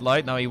delayed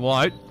late. No, he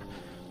won't.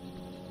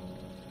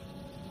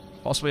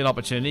 Possibly an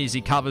opportunity as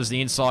he covers the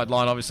inside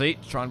line, obviously.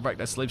 Try and break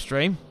that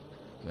slipstream.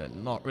 But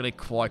not really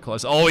quite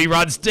close. Oh, he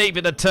runs deep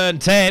into turn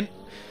 10.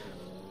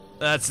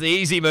 That's the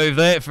easy move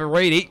there for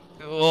Reedy.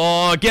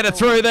 Oh, get it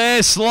through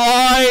there.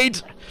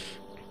 Slide.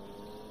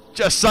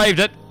 Just saved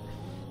it.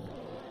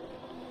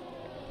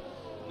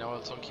 No,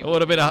 it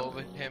would have been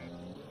over him.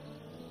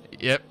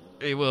 Yep.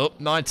 He will.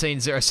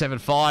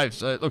 19.075.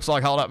 So it looks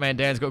like Hold Up Man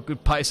Dan's got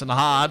good pace on the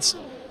hards.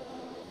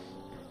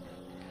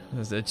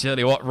 I tell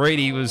you what,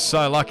 Reedy was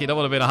so lucky. That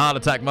would have been a heart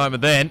attack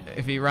moment then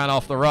if he ran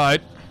off the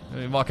road.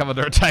 He might come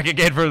under attack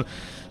again for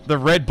the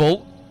Red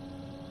Bull.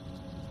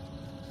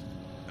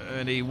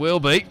 And he will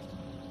be.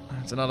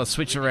 It's another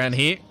switch around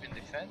here.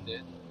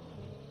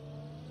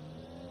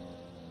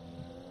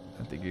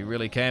 I think he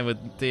really can with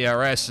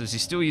DRS as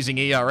he's still using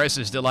ERS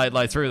as delayed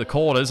late through the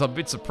corners. I'm a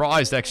bit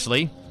surprised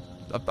actually.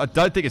 I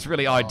don't think it's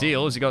really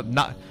ideal as you got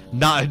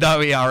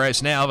no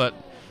ERS now, but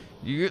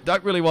you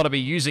don't really want to be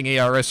using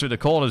ERS through the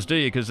corners, do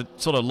you? Because it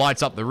sort of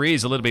lights up the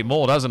rears a little bit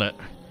more, doesn't it?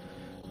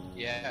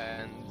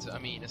 Yeah, and I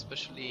mean,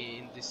 especially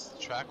in this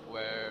track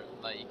where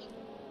like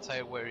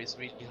tire wear is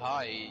really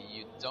high,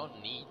 you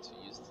don't need to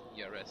use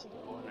the ERS in the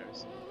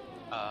corners.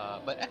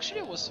 But actually,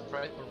 I was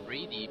surprised for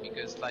Reedy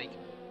because like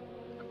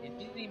it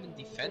didn't even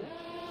defend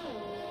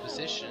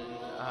position.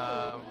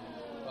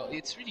 Well,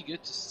 it's really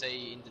good to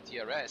stay in the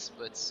DRS,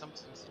 but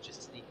sometimes you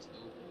just need to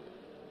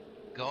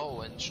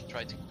go and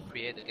try to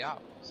create a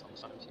gap.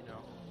 Sometimes, you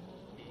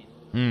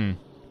know.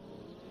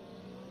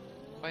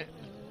 But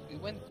we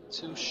went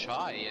too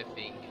shy, I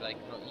think. Like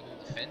not even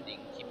defending,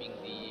 keeping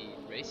the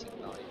racing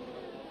line.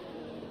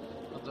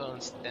 I don't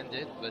understand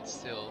it, but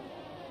still,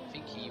 I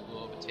think he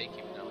will overtake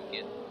him now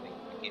again.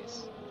 I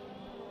guess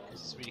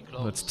because it's really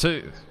close. It's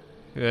two.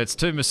 It's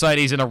two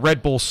Mercedes and a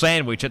Red Bull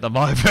sandwich at the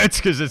moment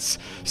because it's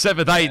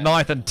 7th, 8th,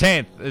 9th and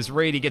 10th as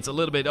Reedy gets a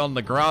little bit on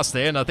the grass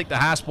there, and I think the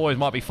Haas boys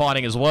might be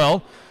fighting as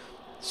well.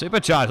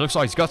 Supercharged looks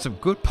like he's got some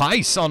good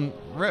pace on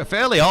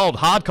fairly old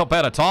hard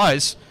compounder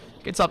tyres.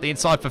 Gets up the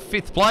inside for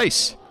 5th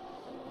place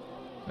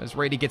as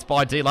Reedy gets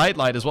by delayed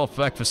late as well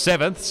back for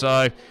 7th.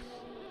 So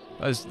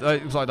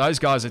looks like those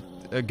guys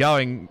are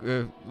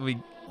going.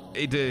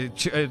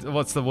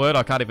 What's the word?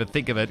 I can't even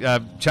think of it.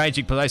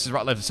 Changing places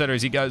right, left, and centre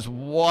as he goes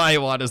way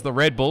wide as the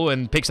Red Bull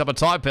and picks up a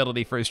time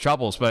penalty for his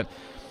troubles. But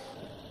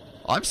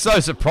I'm so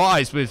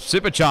surprised with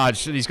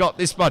Supercharged that he's got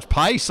this much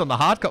pace on the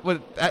hard.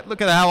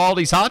 Look at how old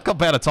his hard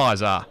compounder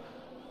tyres are.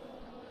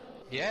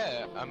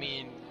 Yeah, I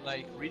mean,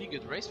 like really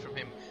good race from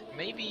him.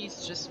 maybe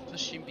he's just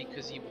pushing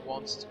because he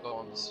wants to go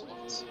on the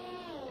softs,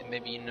 and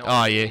maybe he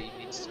knows he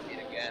needs to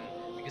hit again.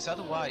 Because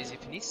otherwise,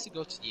 if he needs to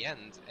go to the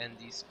end and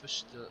he's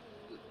pushed the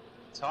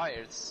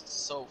tires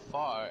so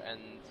far,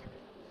 and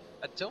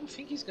I don't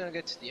think he's gonna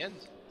get to the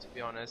end, to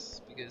be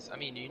honest. Because I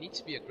mean, you need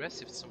to be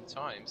aggressive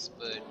sometimes,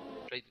 but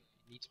you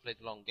need to play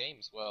the long game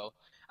as well.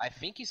 I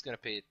think he's gonna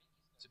pay it.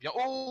 To be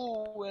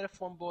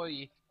F1 boy,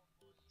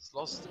 he's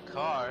lost the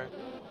car.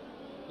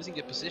 Losing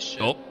a position.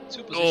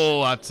 Two positions.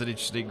 Oh, that's an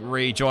interesting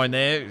rejoin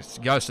there.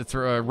 Goes to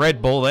through a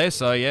Red Bull there,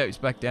 so yeah, he's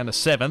back down to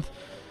 7th.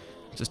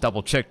 Just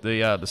double check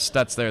the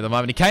stats there at the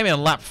moment. He came in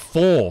on lap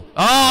 4.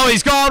 Oh,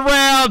 he's gone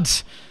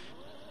round!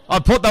 I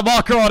put the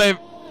mocker on him.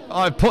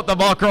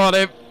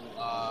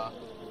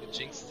 You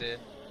jinxed it.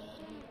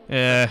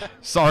 Yeah,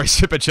 sorry,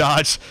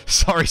 Supercharge.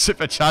 Sorry,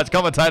 Supercharge.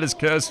 Commentator's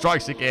curse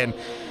strikes again.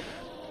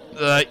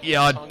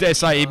 Yeah, I dare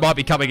say he might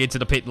be coming into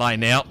the pit lane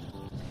now.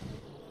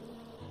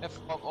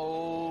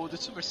 Oh, the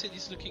two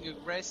Mercedes looking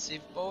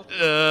aggressive. Both.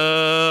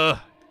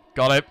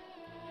 Got him.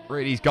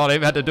 Reedy's got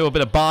him. Had to do a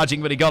bit of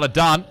barging, but he got it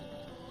done.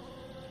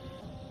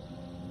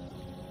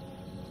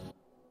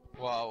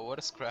 Wow, what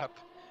a scrap.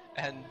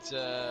 And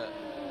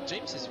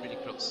James is really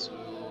close to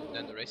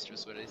then the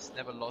racers, where he's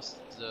never lost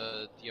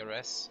the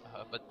DRS,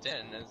 but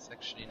then is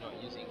actually not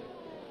using.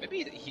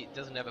 Maybe he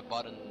doesn't have a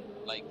button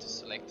like to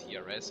select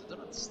DRS. I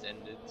don't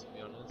understand it, to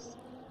be honest.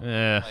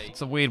 Yeah, like,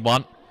 it's a weird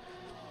one.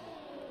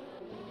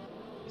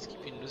 He's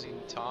keeping losing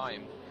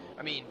time.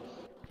 I mean,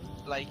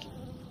 like,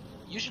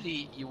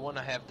 usually you want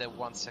to have that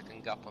 1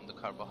 second gap on the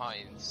car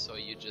behind, so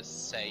you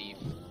just save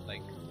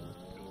like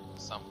through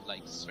some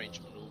like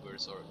strange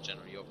maneuvers or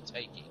generally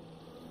overtaking.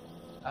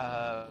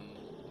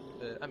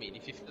 But, I mean,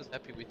 if he feels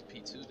happy with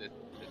P2,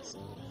 that's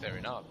fair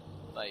enough.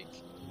 Like,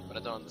 but I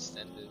don't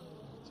understand it,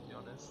 to be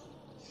honest.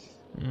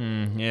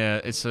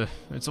 Yeah, it's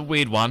a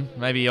weird one.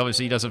 Maybe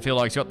obviously he doesn't feel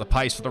like he's got the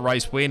pace for the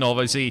race win.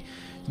 Obviously,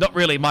 not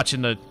really much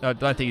in the. I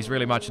don't think he's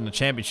really much in the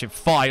championship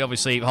fight.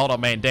 Obviously, Hold On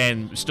Man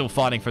Dan still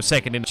fighting for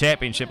second in the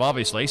championship.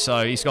 Obviously,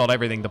 so he's got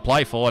everything to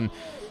play for, and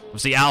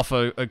obviously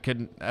Alpha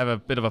can have a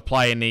bit of a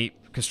play in the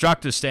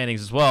constructors'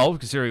 standings as well,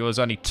 considering it was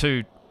only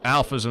 2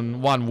 Alphas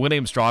and 1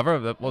 Williams driver.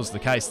 That was the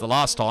case the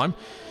last time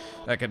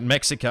back in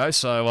Mexico.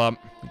 So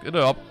good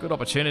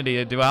opportunity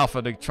to do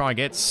Alpha to try and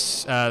get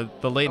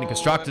the lead in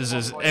constructors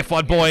as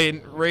F1 boy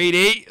and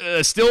Reedy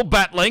still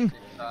battling.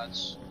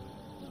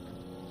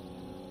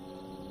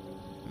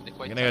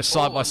 We're going to go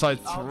side by side,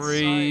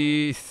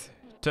 3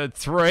 to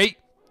 3.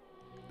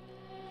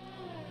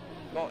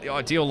 Not the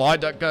ideal line,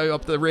 don't go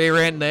up the rear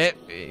end there.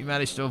 He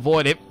managed to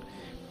avoid it.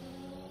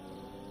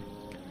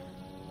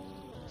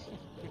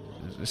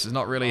 This is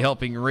not really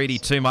helping Reedy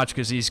too much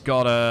because he's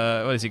got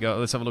a... What has he got?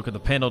 Let's have a look at the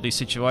penalty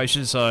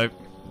situation. So,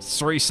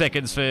 3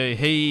 seconds for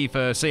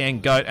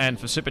CN Goat and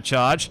for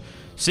Supercharge.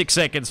 6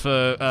 seconds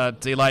for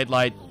Delayed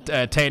Late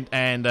Tent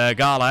and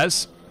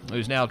Garlaz,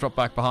 who's now dropped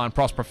back behind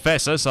Prost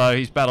Professor. So,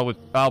 his battle with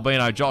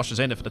Albino Josh has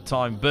ended for the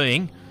time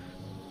being.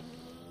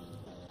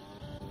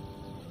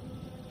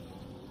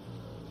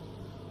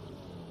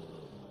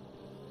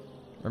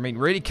 I mean,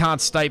 Reedy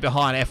can't stay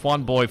behind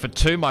F1 boy for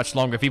too much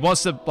longer. If he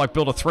wants to like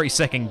build a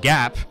 3-second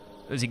gap,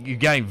 as you're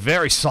going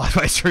very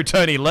sideways through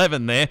turn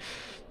 11 there.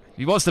 If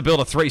he wants to build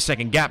a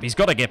 3-second gap, he's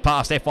got to get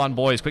past F1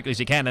 boy as quickly as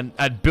he can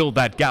and build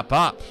that gap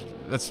up.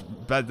 That's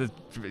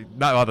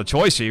no other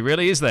choice here,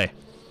 really, is there?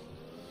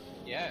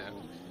 Yeah,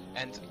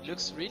 and it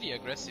looks really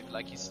aggressive.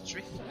 Like he's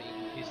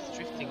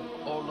drifting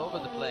all over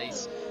the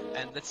place.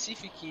 And let's see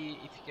if he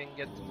can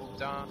get the move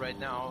down right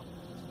now.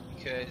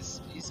 Because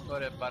he's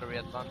got a battery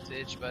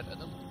advantage, but I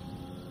don't.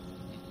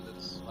 It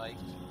looks like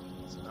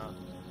he's not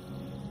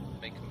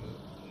make a move.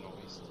 No,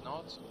 he's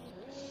not.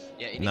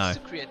 Yeah, he needs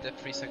to create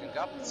that 3-second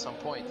gap at some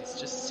point. It's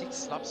just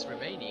 6 laps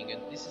remaining,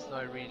 and this is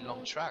not a really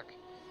long track.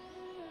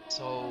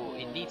 So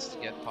he needs to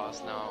get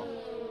past now.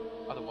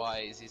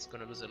 Otherwise, he's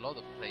gonna lose a lot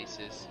of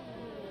places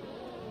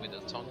with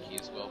a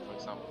Tonki as well, for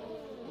example.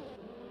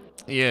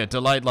 Yeah,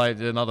 delayed late,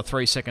 another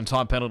 3-second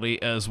time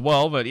penalty as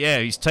well. But yeah,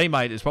 his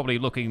teammate is probably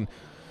looking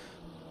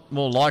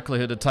more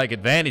likelihood to take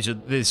advantage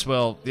of this.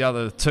 Well, the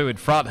other 2 in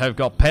front have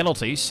got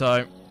penalties,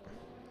 so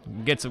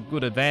get some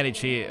good advantage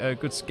here.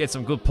 Get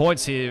some good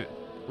points here,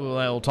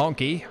 El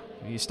Tonki.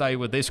 You stay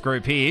with this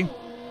group here,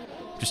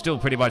 which is still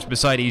pretty much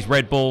Mercedes,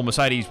 Red Bull,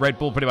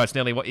 pretty much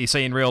nearly what you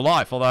see in real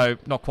life, although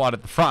not quite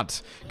at the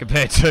front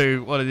compared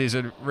to what it is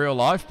in real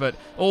life. But,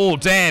 oh,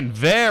 Dan,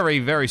 very,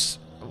 very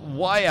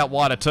way out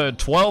wide of turn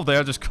 12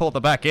 there. Just caught the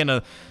back end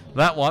of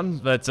that one,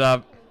 but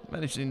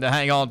managing to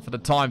hang on for the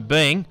time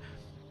being.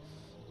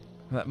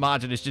 That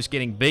margin is just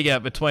getting bigger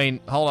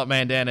between Hold Up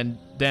Man Dan and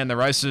Dan the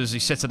Racers. He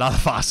sets another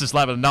fastest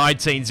lap of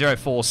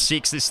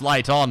 19.046 this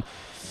late on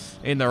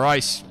in the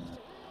race.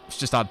 It's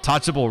just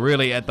untouchable,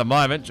 really, at the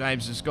moment.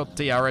 James has got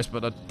DRS,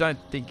 but I don't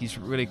think he's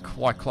really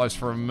quite close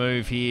for a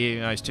move here.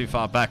 You know, he's too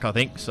far back, I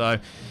think. So,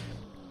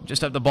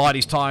 just have to bide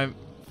his time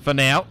for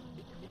now.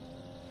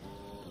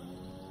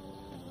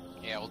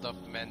 Yeah, Hold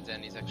Up Man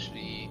Dan is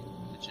actually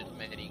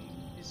legitimating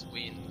his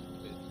win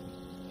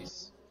with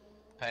his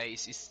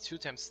pace. He's 2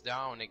 times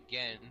down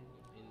again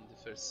in the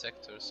first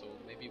sector, so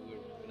maybe we're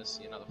gonna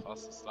see another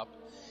fastest lap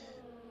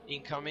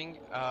incoming.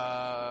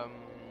 But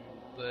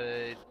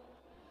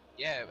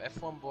yeah,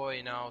 F1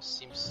 boy now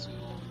seems to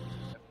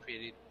have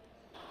created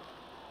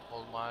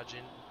whole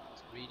margin.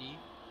 It's greedy.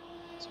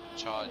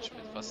 Charge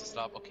with fastest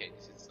lap. Okay,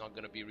 it's not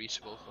gonna be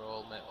reachable for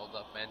all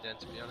that man then,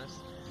 to be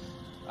honest.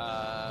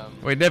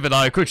 We never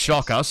know. It could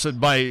shock us. It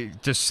may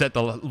just set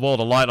the world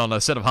alight on a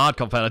set of hard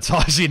compounded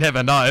tyres. You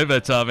never know.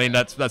 But I mean,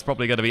 that's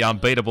probably going to be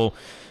unbeatable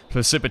for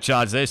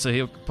Supercharge there. So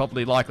he'll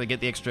probably likely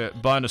get the extra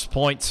bonus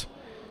point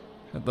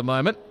at the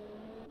moment.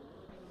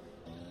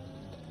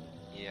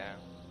 Yeah.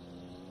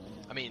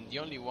 I mean, the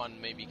only one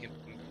maybe can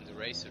be the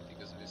racer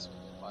because of his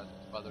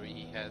battery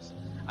he has.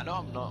 I know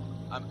I'm not.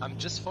 I'm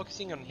just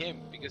focusing on him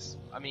because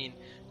I mean,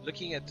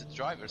 looking at the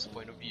driver's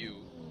point of view,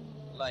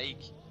 like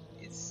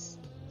it's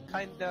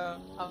kinda,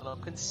 I don't know,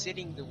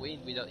 conceding the win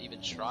without even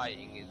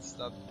trying. It's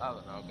not, I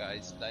don't know,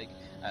 guys. Like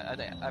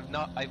I've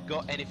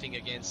got anything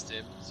against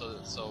him.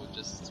 So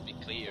just to be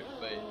clear,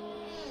 but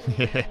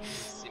it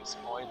seems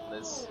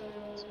pointless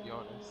to be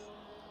honest.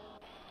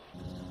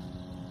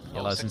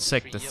 Yellow's in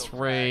sector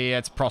 3.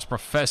 That's Prost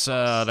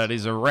Professor that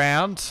is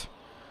around.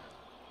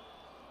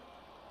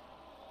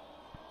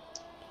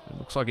 It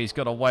looks like he's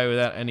got away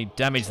without any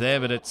damage there,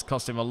 but it's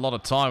cost him a lot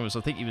of time. I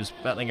think he was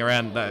battling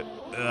around that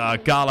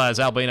Gala's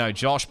Albino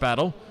Josh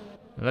battle.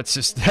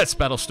 That's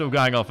battle still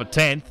going on for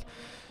 10th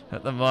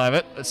at the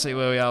moment. Let's see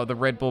where we are with the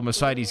Red Bull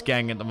Mercedes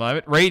gang at the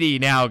moment. Reedy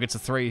now gets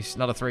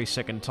another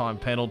 3-second time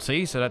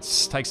penalty, so that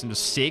takes him to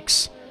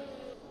 6.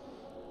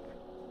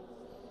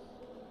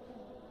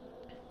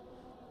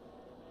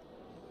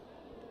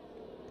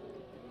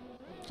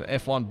 So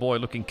F1 boy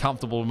looking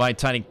comfortable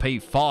maintaining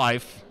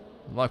P5.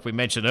 Like we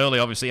mentioned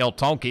earlier, obviously El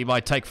Tonki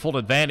might take full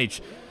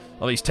advantage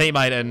of his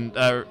teammate and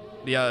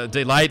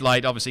delayed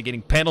late, obviously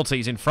getting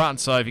penalties in front.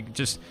 So if you can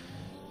just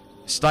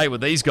stay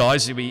with these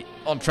guys, he'll be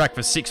on track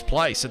for 6th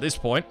place at this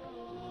point.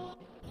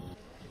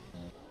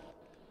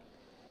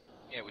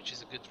 Yeah, which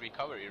is a good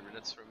recovery.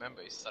 Let's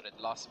remember, he started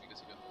last because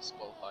he got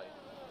disqualified.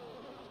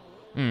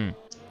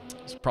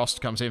 As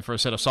Prost comes in for a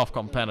set of soft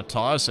compounded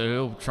tyres, so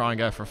he'll try and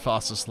go for a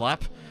fastest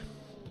lap.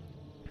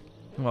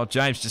 Well,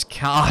 James just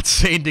can't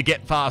seem to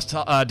get past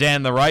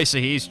Dan the Racer.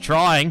 He's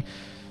trying.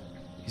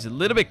 He's a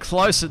little bit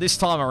closer this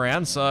time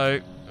around, so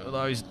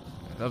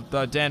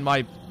although Dan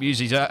might use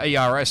his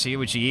ERS here,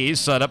 which he is,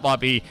 so that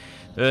might be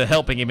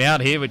helping him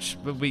out here, which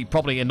will be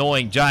probably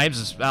annoying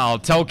James.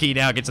 Telke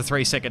now gets a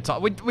 3-second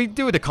time. We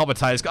do it to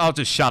commentators. I'll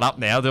just shut up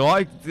now, do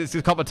I?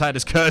 The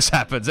commentator's curse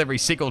happens every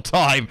single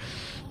time.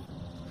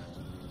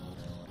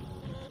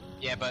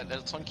 Yeah, but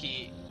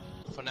Tonki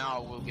for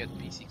now will get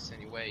P6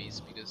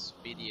 anyways because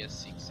BD has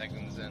 6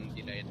 seconds and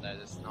delayed that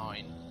is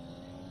 9,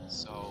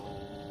 so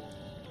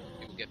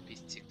he will get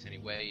P6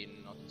 anyway.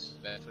 Not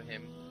bad for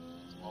him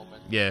at the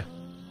moment. Yeah,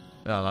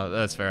 no,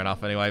 that's fair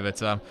enough anyway. But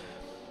still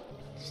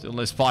in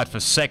this fight for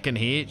second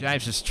here.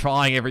 James is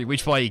trying every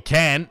which way he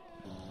can,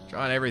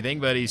 trying everything,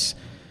 but he's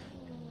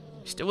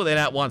still within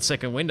that 1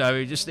 second window.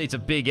 He just needs a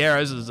big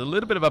error. There's a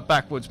little bit of a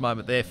backwards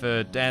moment there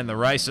for Dan the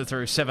Racer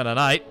through 7 and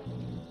 8.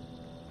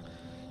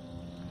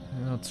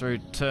 Through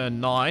turn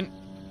 9.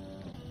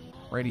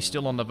 Reedy's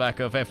still on the back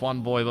of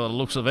F1 boy by the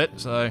looks of it,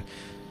 so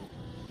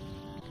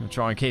gonna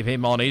try and keep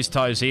him on his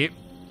toes here.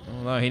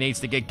 Although he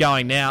needs to get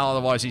going now,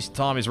 otherwise his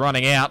time is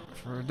running out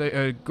for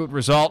a good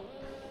result.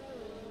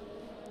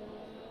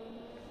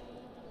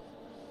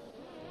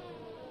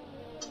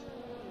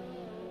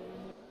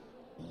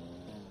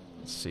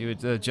 Let's see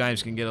if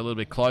James can get a little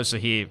bit closer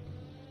here.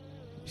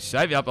 He's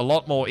saving up a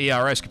lot more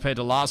ERS compared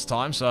to last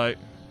time, so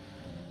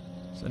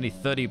it's only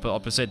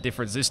 30%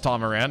 difference this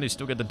time around. He's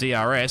still got the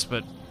DRS,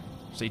 but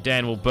see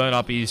Dan will burn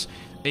up his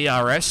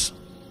ERS.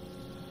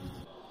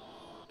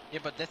 Yeah,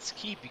 but that's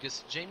key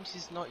because James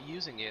is not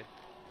using it.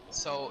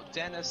 So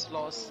Dan has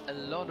lost a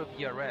lot of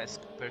ERS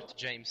compared to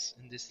James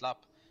in this lap,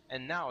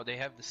 and now they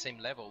have the same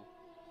level.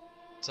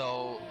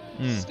 So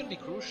this is going to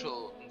be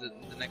crucial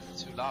in the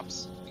next 2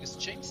 laps because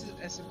James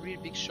has a really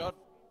big shot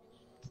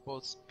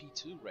for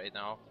P2 right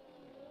now.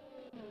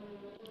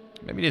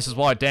 Maybe this is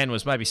why Dan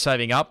was maybe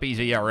saving up his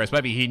ERS.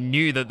 Maybe he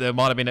knew that there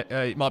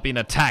might be an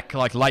attack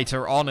like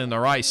later on in the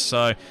race,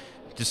 so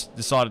just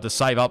decided to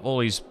save up all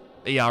his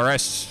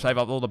ERS, save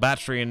up all the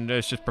battery, and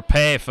just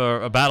prepare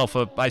for a battle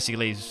for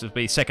basically to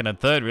be 2nd and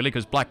 3rd, really,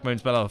 because Black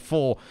Moon's about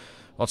 4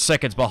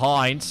 seconds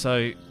behind,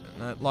 so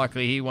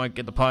likely he won't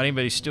get the podium,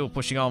 but he's still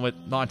pushing on with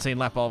 19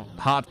 lap of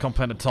hard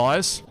compounded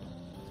tyres.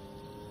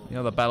 The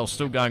other battle's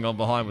still going on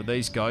behind with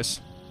these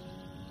guys.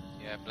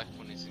 Yeah, Black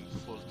Moon is in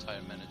full tyre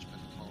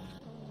management mode.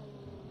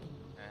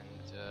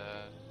 And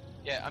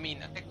yeah, I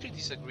mean, I actually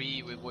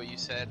disagree with what you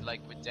said,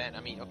 like with Dan.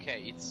 I mean,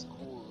 okay, it's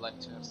cool like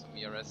to have some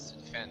ERS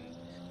to defend.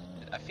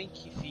 But I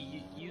think if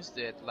he used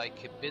it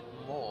like a bit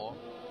more,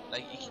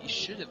 like he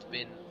should have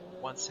been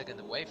 1 second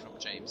away from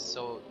James,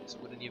 so this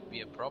wouldn't even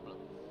be a problem.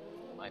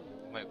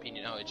 In my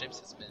opinion, James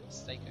has made a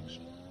mistake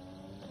actually,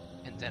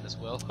 and Dan as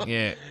well.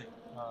 Yeah.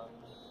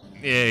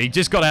 Yeah, he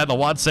just got out of the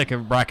 1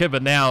 second bracket,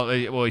 but now,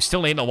 well, he's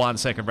still in the 1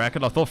 second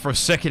bracket. I thought for a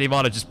second he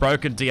might have just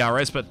broken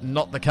DRS, but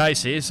not the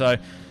case here, so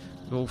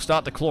we'll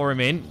start to claw him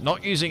in.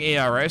 Not using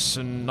ERS,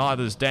 and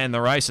neither's Dan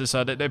the Racer,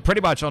 so they're pretty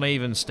much on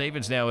even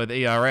Stevens now with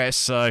ERS,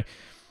 so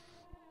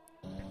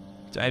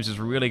James has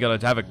really got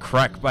to have a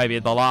crack maybe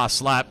at the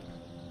last lap.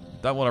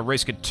 Don't want to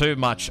risk it too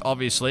much,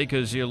 obviously,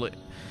 because you'll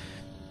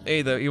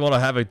either you want to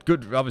have a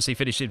good, obviously,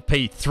 finish in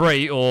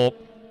P3, or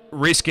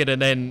risk it and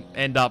then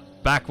end up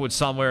backwards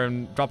somewhere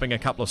and dropping a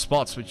couple of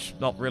spots, which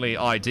not really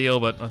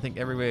ideal, but I think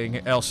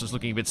everything else is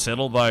looking a bit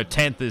settled, though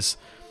 10th is,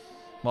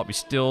 might be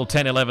still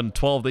 10, 11,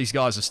 12. These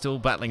guys are still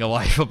battling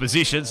away for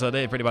position, so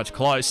they're pretty much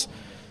close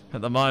at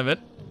the moment.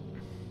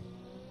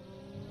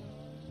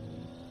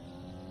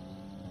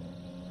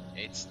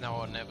 It's now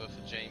or never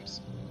for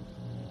James.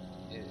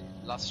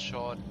 Last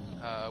shot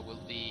will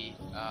be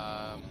in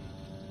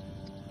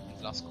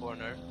the last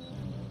corner,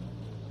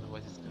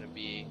 otherwise it's going to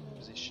be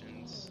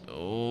positions.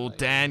 Oh,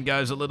 Dan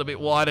goes a little bit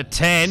wider,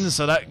 10,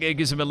 so that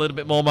gives him a little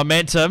bit more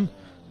momentum.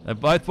 They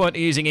both weren't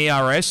using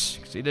ERS,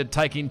 because he did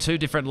take in two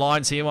different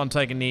lines here, one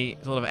taking the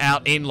sort of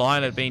out-in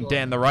line, it being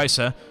Dan the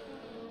Racer.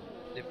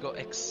 They've got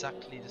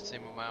exactly the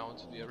same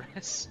amount of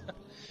ERS.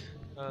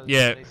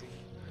 Yeah.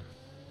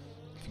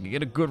 You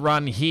get a good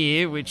run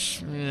here,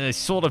 which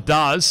sort of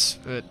does,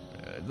 but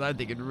I don't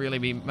think it'd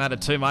really matter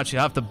too much. You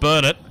have to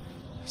burn it.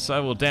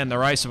 So will Dan the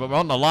Racer, but we're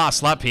on the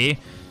last lap here.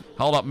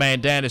 Hold up man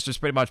Dan has just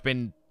pretty much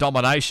been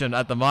domination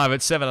at the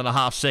moment.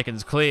 7.5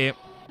 seconds clear.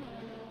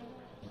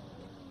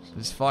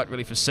 This fight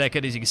really for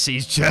second. As you can see,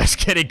 he's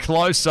just getting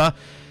closer.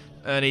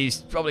 And he's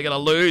probably going to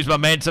lose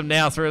momentum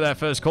now through that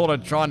first corner,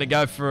 trying to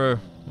go for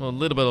a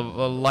little bit of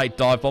a late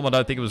dive bomb. I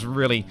don't think it was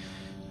really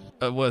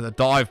worth a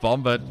dive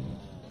bomb, but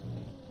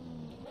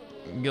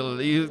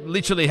you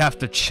literally have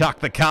to chuck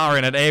the car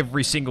in at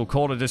every single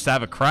corner just to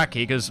have a crack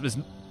here, because there's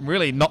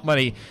really not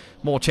many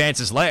more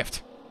chances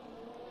left.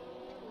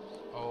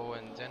 Oh,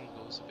 and then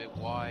goes a bit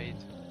wide.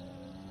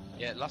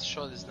 Yeah, last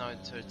shot is now in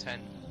turn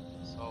 10,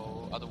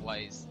 so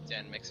otherwise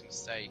Dan makes a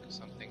mistake or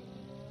something.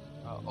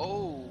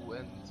 Oh,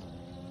 and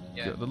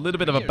yeah, a little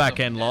bit of a back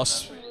end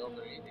loss. Really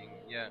overheating.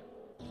 Yeah,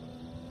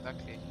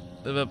 exactly.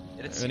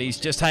 And he's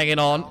just hanging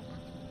on.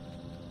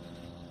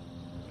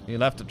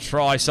 He'll have to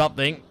try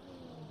something.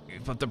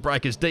 But to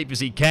break as deep as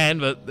he can,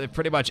 but they're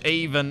pretty much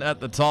even at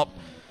the top.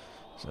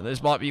 So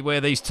this might be where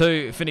these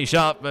two finish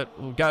up, but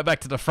we'll go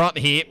back to the front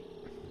here.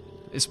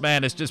 This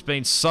man has just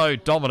been so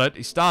dominant.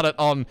 He started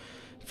on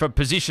from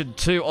position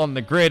 2 on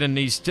the grid, and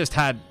he's just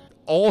had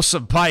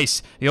awesome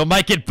pace. He'll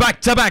make it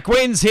back-to-back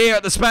wins here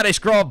at the Spanish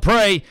Grand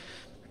Prix.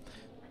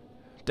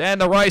 Dan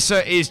the Racer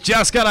is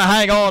just going to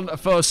hang on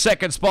for a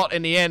second spot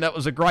in the end. That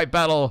was a great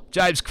battle.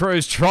 James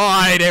Cruz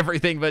tried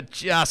everything, but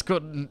just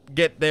couldn't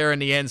get there in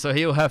the end, so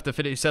he'll have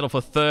to settle for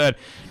third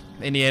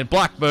in the end.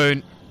 Black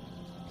Moon,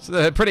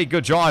 so a pretty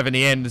good drive in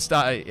the end,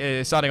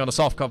 starting on the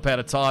soft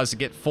compounded tyres to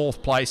get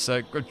 4th place,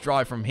 so good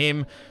drive from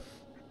him.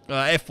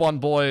 F1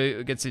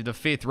 boy gets into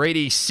 5th,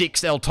 Reedy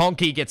 6th, El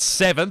Tonki gets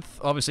 7th,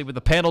 obviously with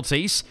the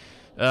penalties.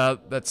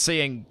 That's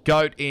seeing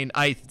Goat in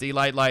 8th,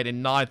 delayed late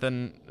in 9th,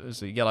 and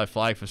there's a yellow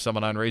flag for some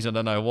unknown reason, I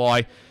don't know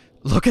why.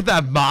 Look at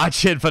that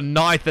margin for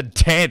 9th and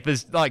 10th,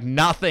 there's like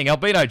nothing.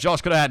 Albino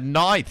Josh could have had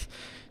 9th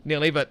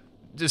nearly, but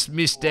just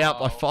missed out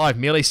by 5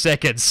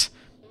 milliseconds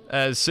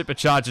as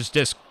Superchargers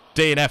just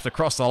DNF'd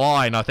across the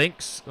line, I think,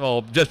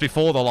 or just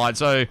before the line,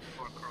 so...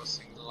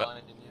 Crossing the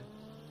line, didn't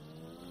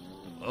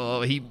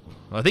you?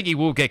 I think he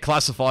will get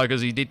classified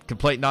because he did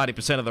complete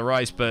 90% of the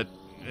race, but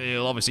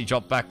he'll obviously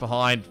drop back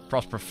behind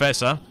Frost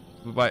Professor.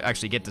 We won't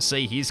actually get to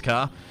see his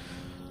car.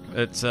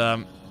 It's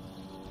that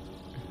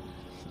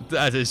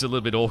is a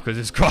little bit awkward.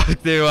 It's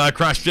quite to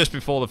crash just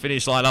before the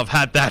finish line. I've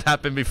had that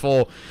happen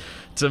before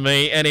to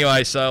me.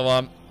 Anyway,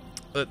 so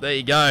there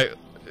you go.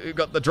 We've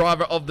got the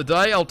driver of the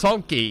day, El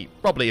Tonki.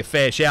 Probably a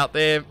fair shout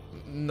there.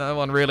 No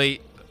one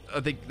really, I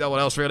think no one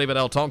else really but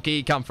El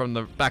Tonki. Come from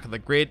the back of the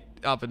grid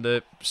up in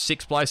the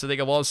 6th place, I think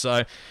it was.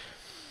 So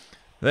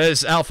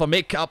there's Alpha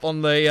Mick up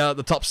on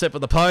the top step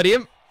of the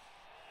podium.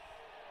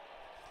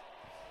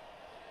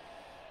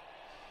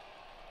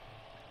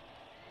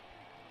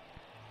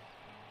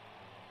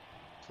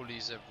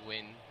 Police have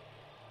win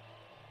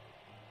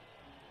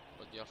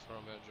for the Alfa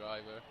Romeo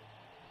driver.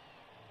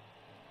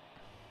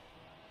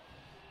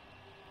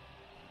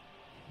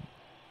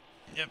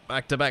 Yep,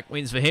 back-to-back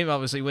wins for him.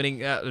 Obviously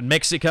winning in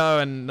Mexico,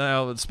 and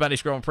now the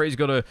Spanish Grand Prix. He's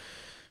got to.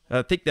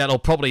 I think that'll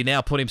probably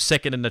now put him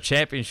 2nd in the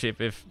championship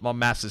if my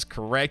maths is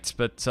correct.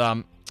 But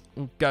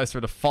we'll go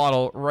through the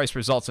final race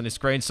results on his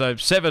screen. So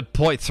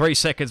 7.3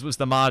 seconds was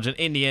the margin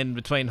in the end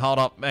between Hold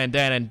Up and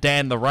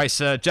Dan the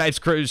Racer. James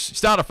Cruz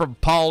started from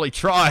pole. He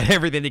tried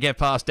everything to get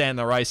past Dan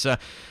the Racer,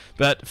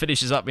 but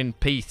finishes up in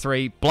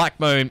P3. Black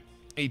Moon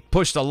he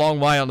pushed a long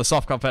way on the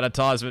soft competitor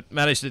tyres, but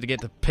managed to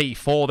get to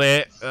P4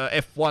 there.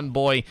 F1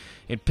 boy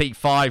in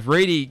P5.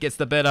 Reedy gets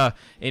the better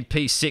in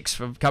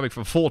P6, coming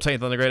from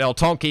 14th on the grid. El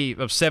Tonki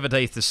of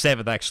 17th to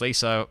 7th, actually,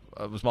 so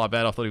it was my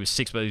bad. I thought he was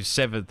 6th, but he was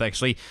 7th,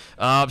 actually.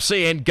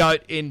 CN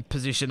Goat in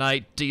position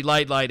 8.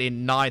 Delayed Late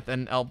in 9th,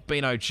 and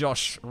Albino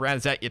Josh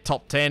rounds out your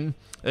top 10.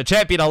 The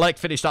champion-elect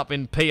finished up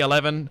in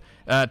P11.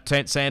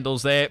 Tent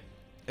Sandals there.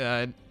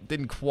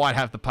 Didn't quite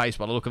have the pace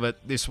by the look of it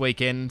this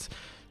weekend.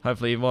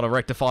 Hopefully you want to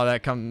rectify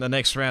that come the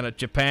next round at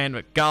Japan.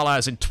 But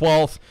Gala's in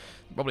 12th.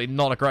 Probably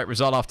not a great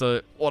result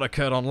after what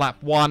occurred on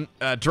lap 1.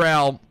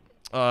 Drow,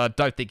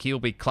 don't think he'll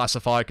be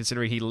classified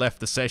considering he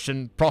left the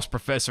session. Prost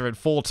Professor in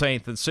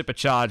 14th and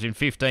Supercharge in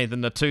 15th.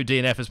 And the 2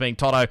 DNFs being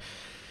Toto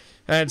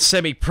and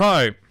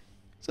Semi-Pro.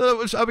 So it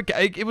was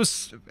okay. It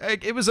was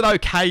an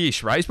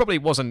okay-ish race. Probably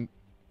wasn't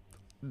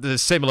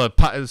similar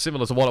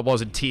to what it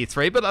was in Tier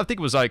 3, but I think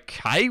it was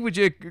okay. Would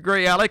you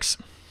agree, Alex?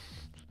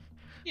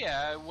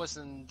 Yeah, it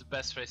wasn't the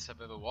best race I've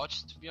ever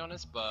watched, to be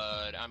honest,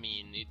 but I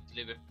mean, it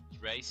delivered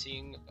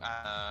racing,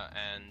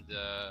 and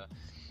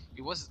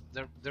it was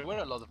there were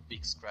a lot of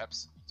big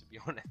scraps, to be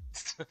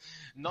honest.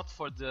 Not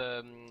for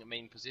the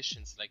main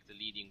positions like the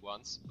leading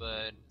ones,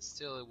 but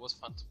still it was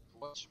fun to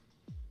watch.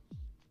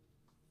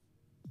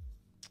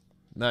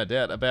 No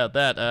doubt about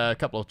that. A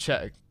couple of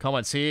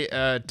comments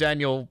here.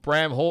 Daniel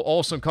Bram,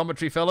 awesome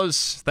commentary,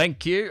 fellas.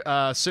 Thank you.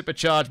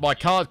 Supercharged, my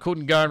car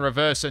couldn't go in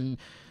reverse and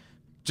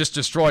just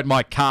destroyed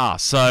my car.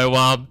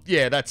 So,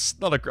 yeah, that's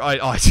not a great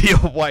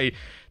ideal way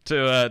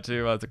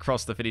to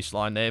cross the finish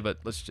line there. But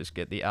let's just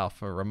get the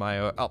Alfa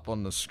Romeo up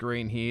on the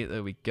screen here.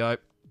 There we go.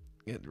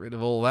 Get rid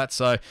of all that.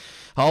 So,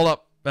 hold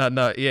up.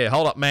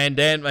 Hold up,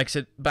 Mandan makes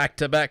it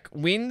back-to-back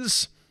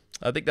wins.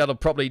 I think that'll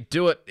probably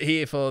do it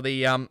here for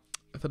the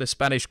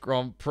Spanish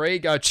Grand Prix.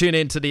 Go tune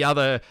into the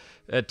other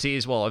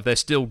tiers, well, if they're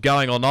still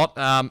going or not.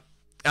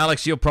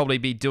 Alex, you'll probably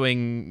be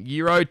doing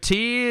Euro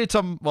tier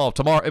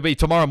tomorrow. It'll be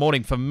tomorrow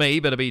morning for me,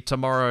 but it'll be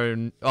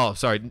tomorrow.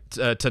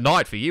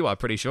 Tonight for you. I'm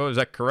pretty sure. Is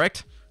that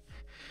correct?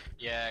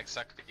 Yeah,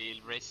 exactly.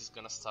 The race is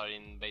gonna start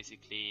in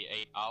basically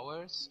 8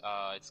 hours.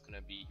 It's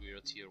gonna be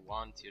Euro tier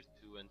 1, tier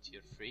 2, and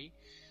tier 3.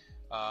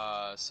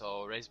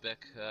 So Race Spec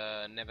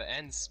never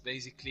ends.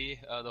 Basically,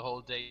 the whole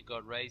day you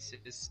got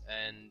races,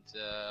 and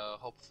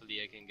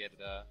hopefully I can get,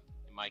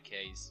 in my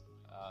case,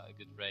 a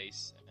good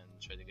race and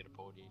try to get a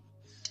podium.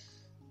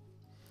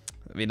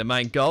 I mean, the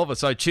main goal. But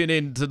so tune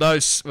in to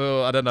those.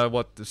 Well, I don't know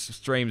what the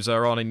streams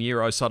are on in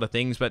Euro side of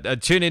things,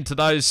 but tune into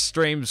those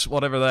streams,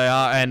 whatever they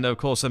are, and of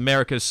course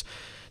America's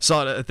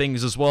side of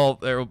things as well.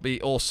 They will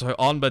be also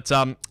on. But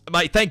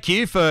mate, thank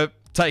you for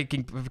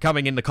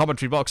coming in the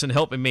commentary box and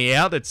helping me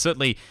out. It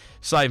certainly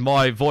saved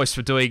my voice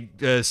for doing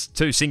 2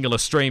 singular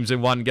streams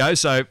in one go.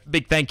 So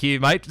big thank you,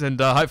 mate,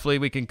 and hopefully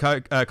we can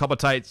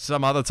commentate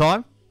some other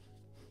time.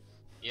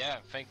 Yeah,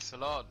 thanks a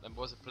lot. It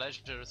was a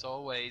pleasure as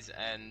always,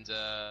 and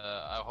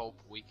I hope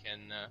we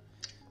can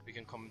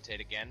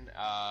commentate again.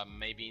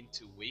 Maybe in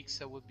 2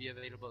 weeks I will be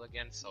available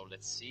again, so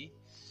let's see.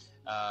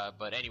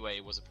 But anyway,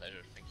 it was a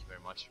pleasure. Thank you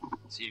very much.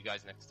 See you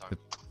guys next time.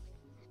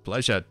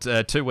 Pleasure.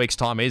 2 weeks'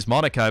 time is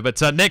Monaco, but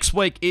next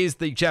week is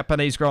the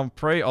Japanese Grand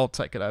Prix. I'll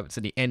take it over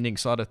to the ending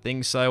side of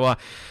things. So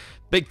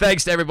big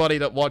thanks to everybody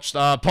that watched.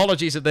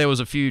 Apologies if there was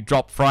a few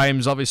drop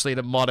frames. Obviously,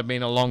 that might have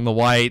been along the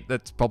way.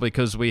 That's probably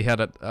because we had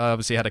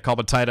obviously had a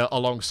commentator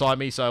alongside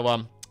me.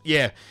 So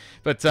yeah,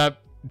 but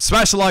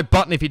smash the like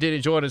button if you did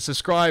enjoy it, and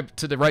subscribe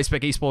to the Race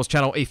Spec Esports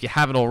channel if you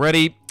haven't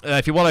already.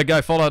 If you want to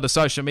go follow the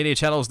social media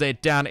channels, they're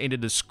down in the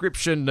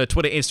description.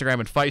 Twitter,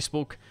 Instagram, and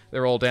Facebook.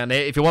 They're all down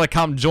there. If you want to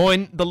come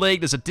join the league,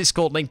 there's a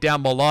Discord link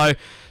down below.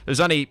 There's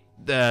only,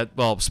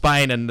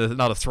 Spain and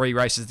another 3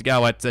 races to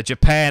go at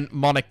Japan,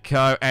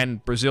 Monaco,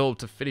 and Brazil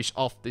to finish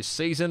off this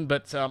season.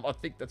 But I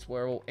think that's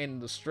where we'll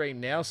end the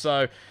stream now.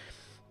 So,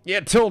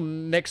 yeah, till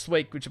next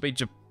week, which will be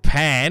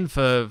Japan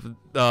for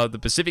the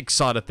Pacific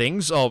side of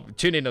things. I'll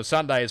tune in on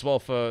Sunday as well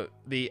for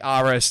the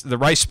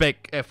Race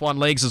Spec F1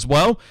 leagues as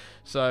well.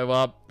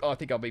 So, I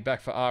think I'll be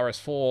back for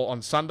RS4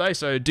 on Sunday.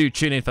 So, do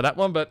tune in for that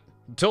one. But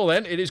until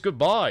then, it is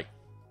goodbye.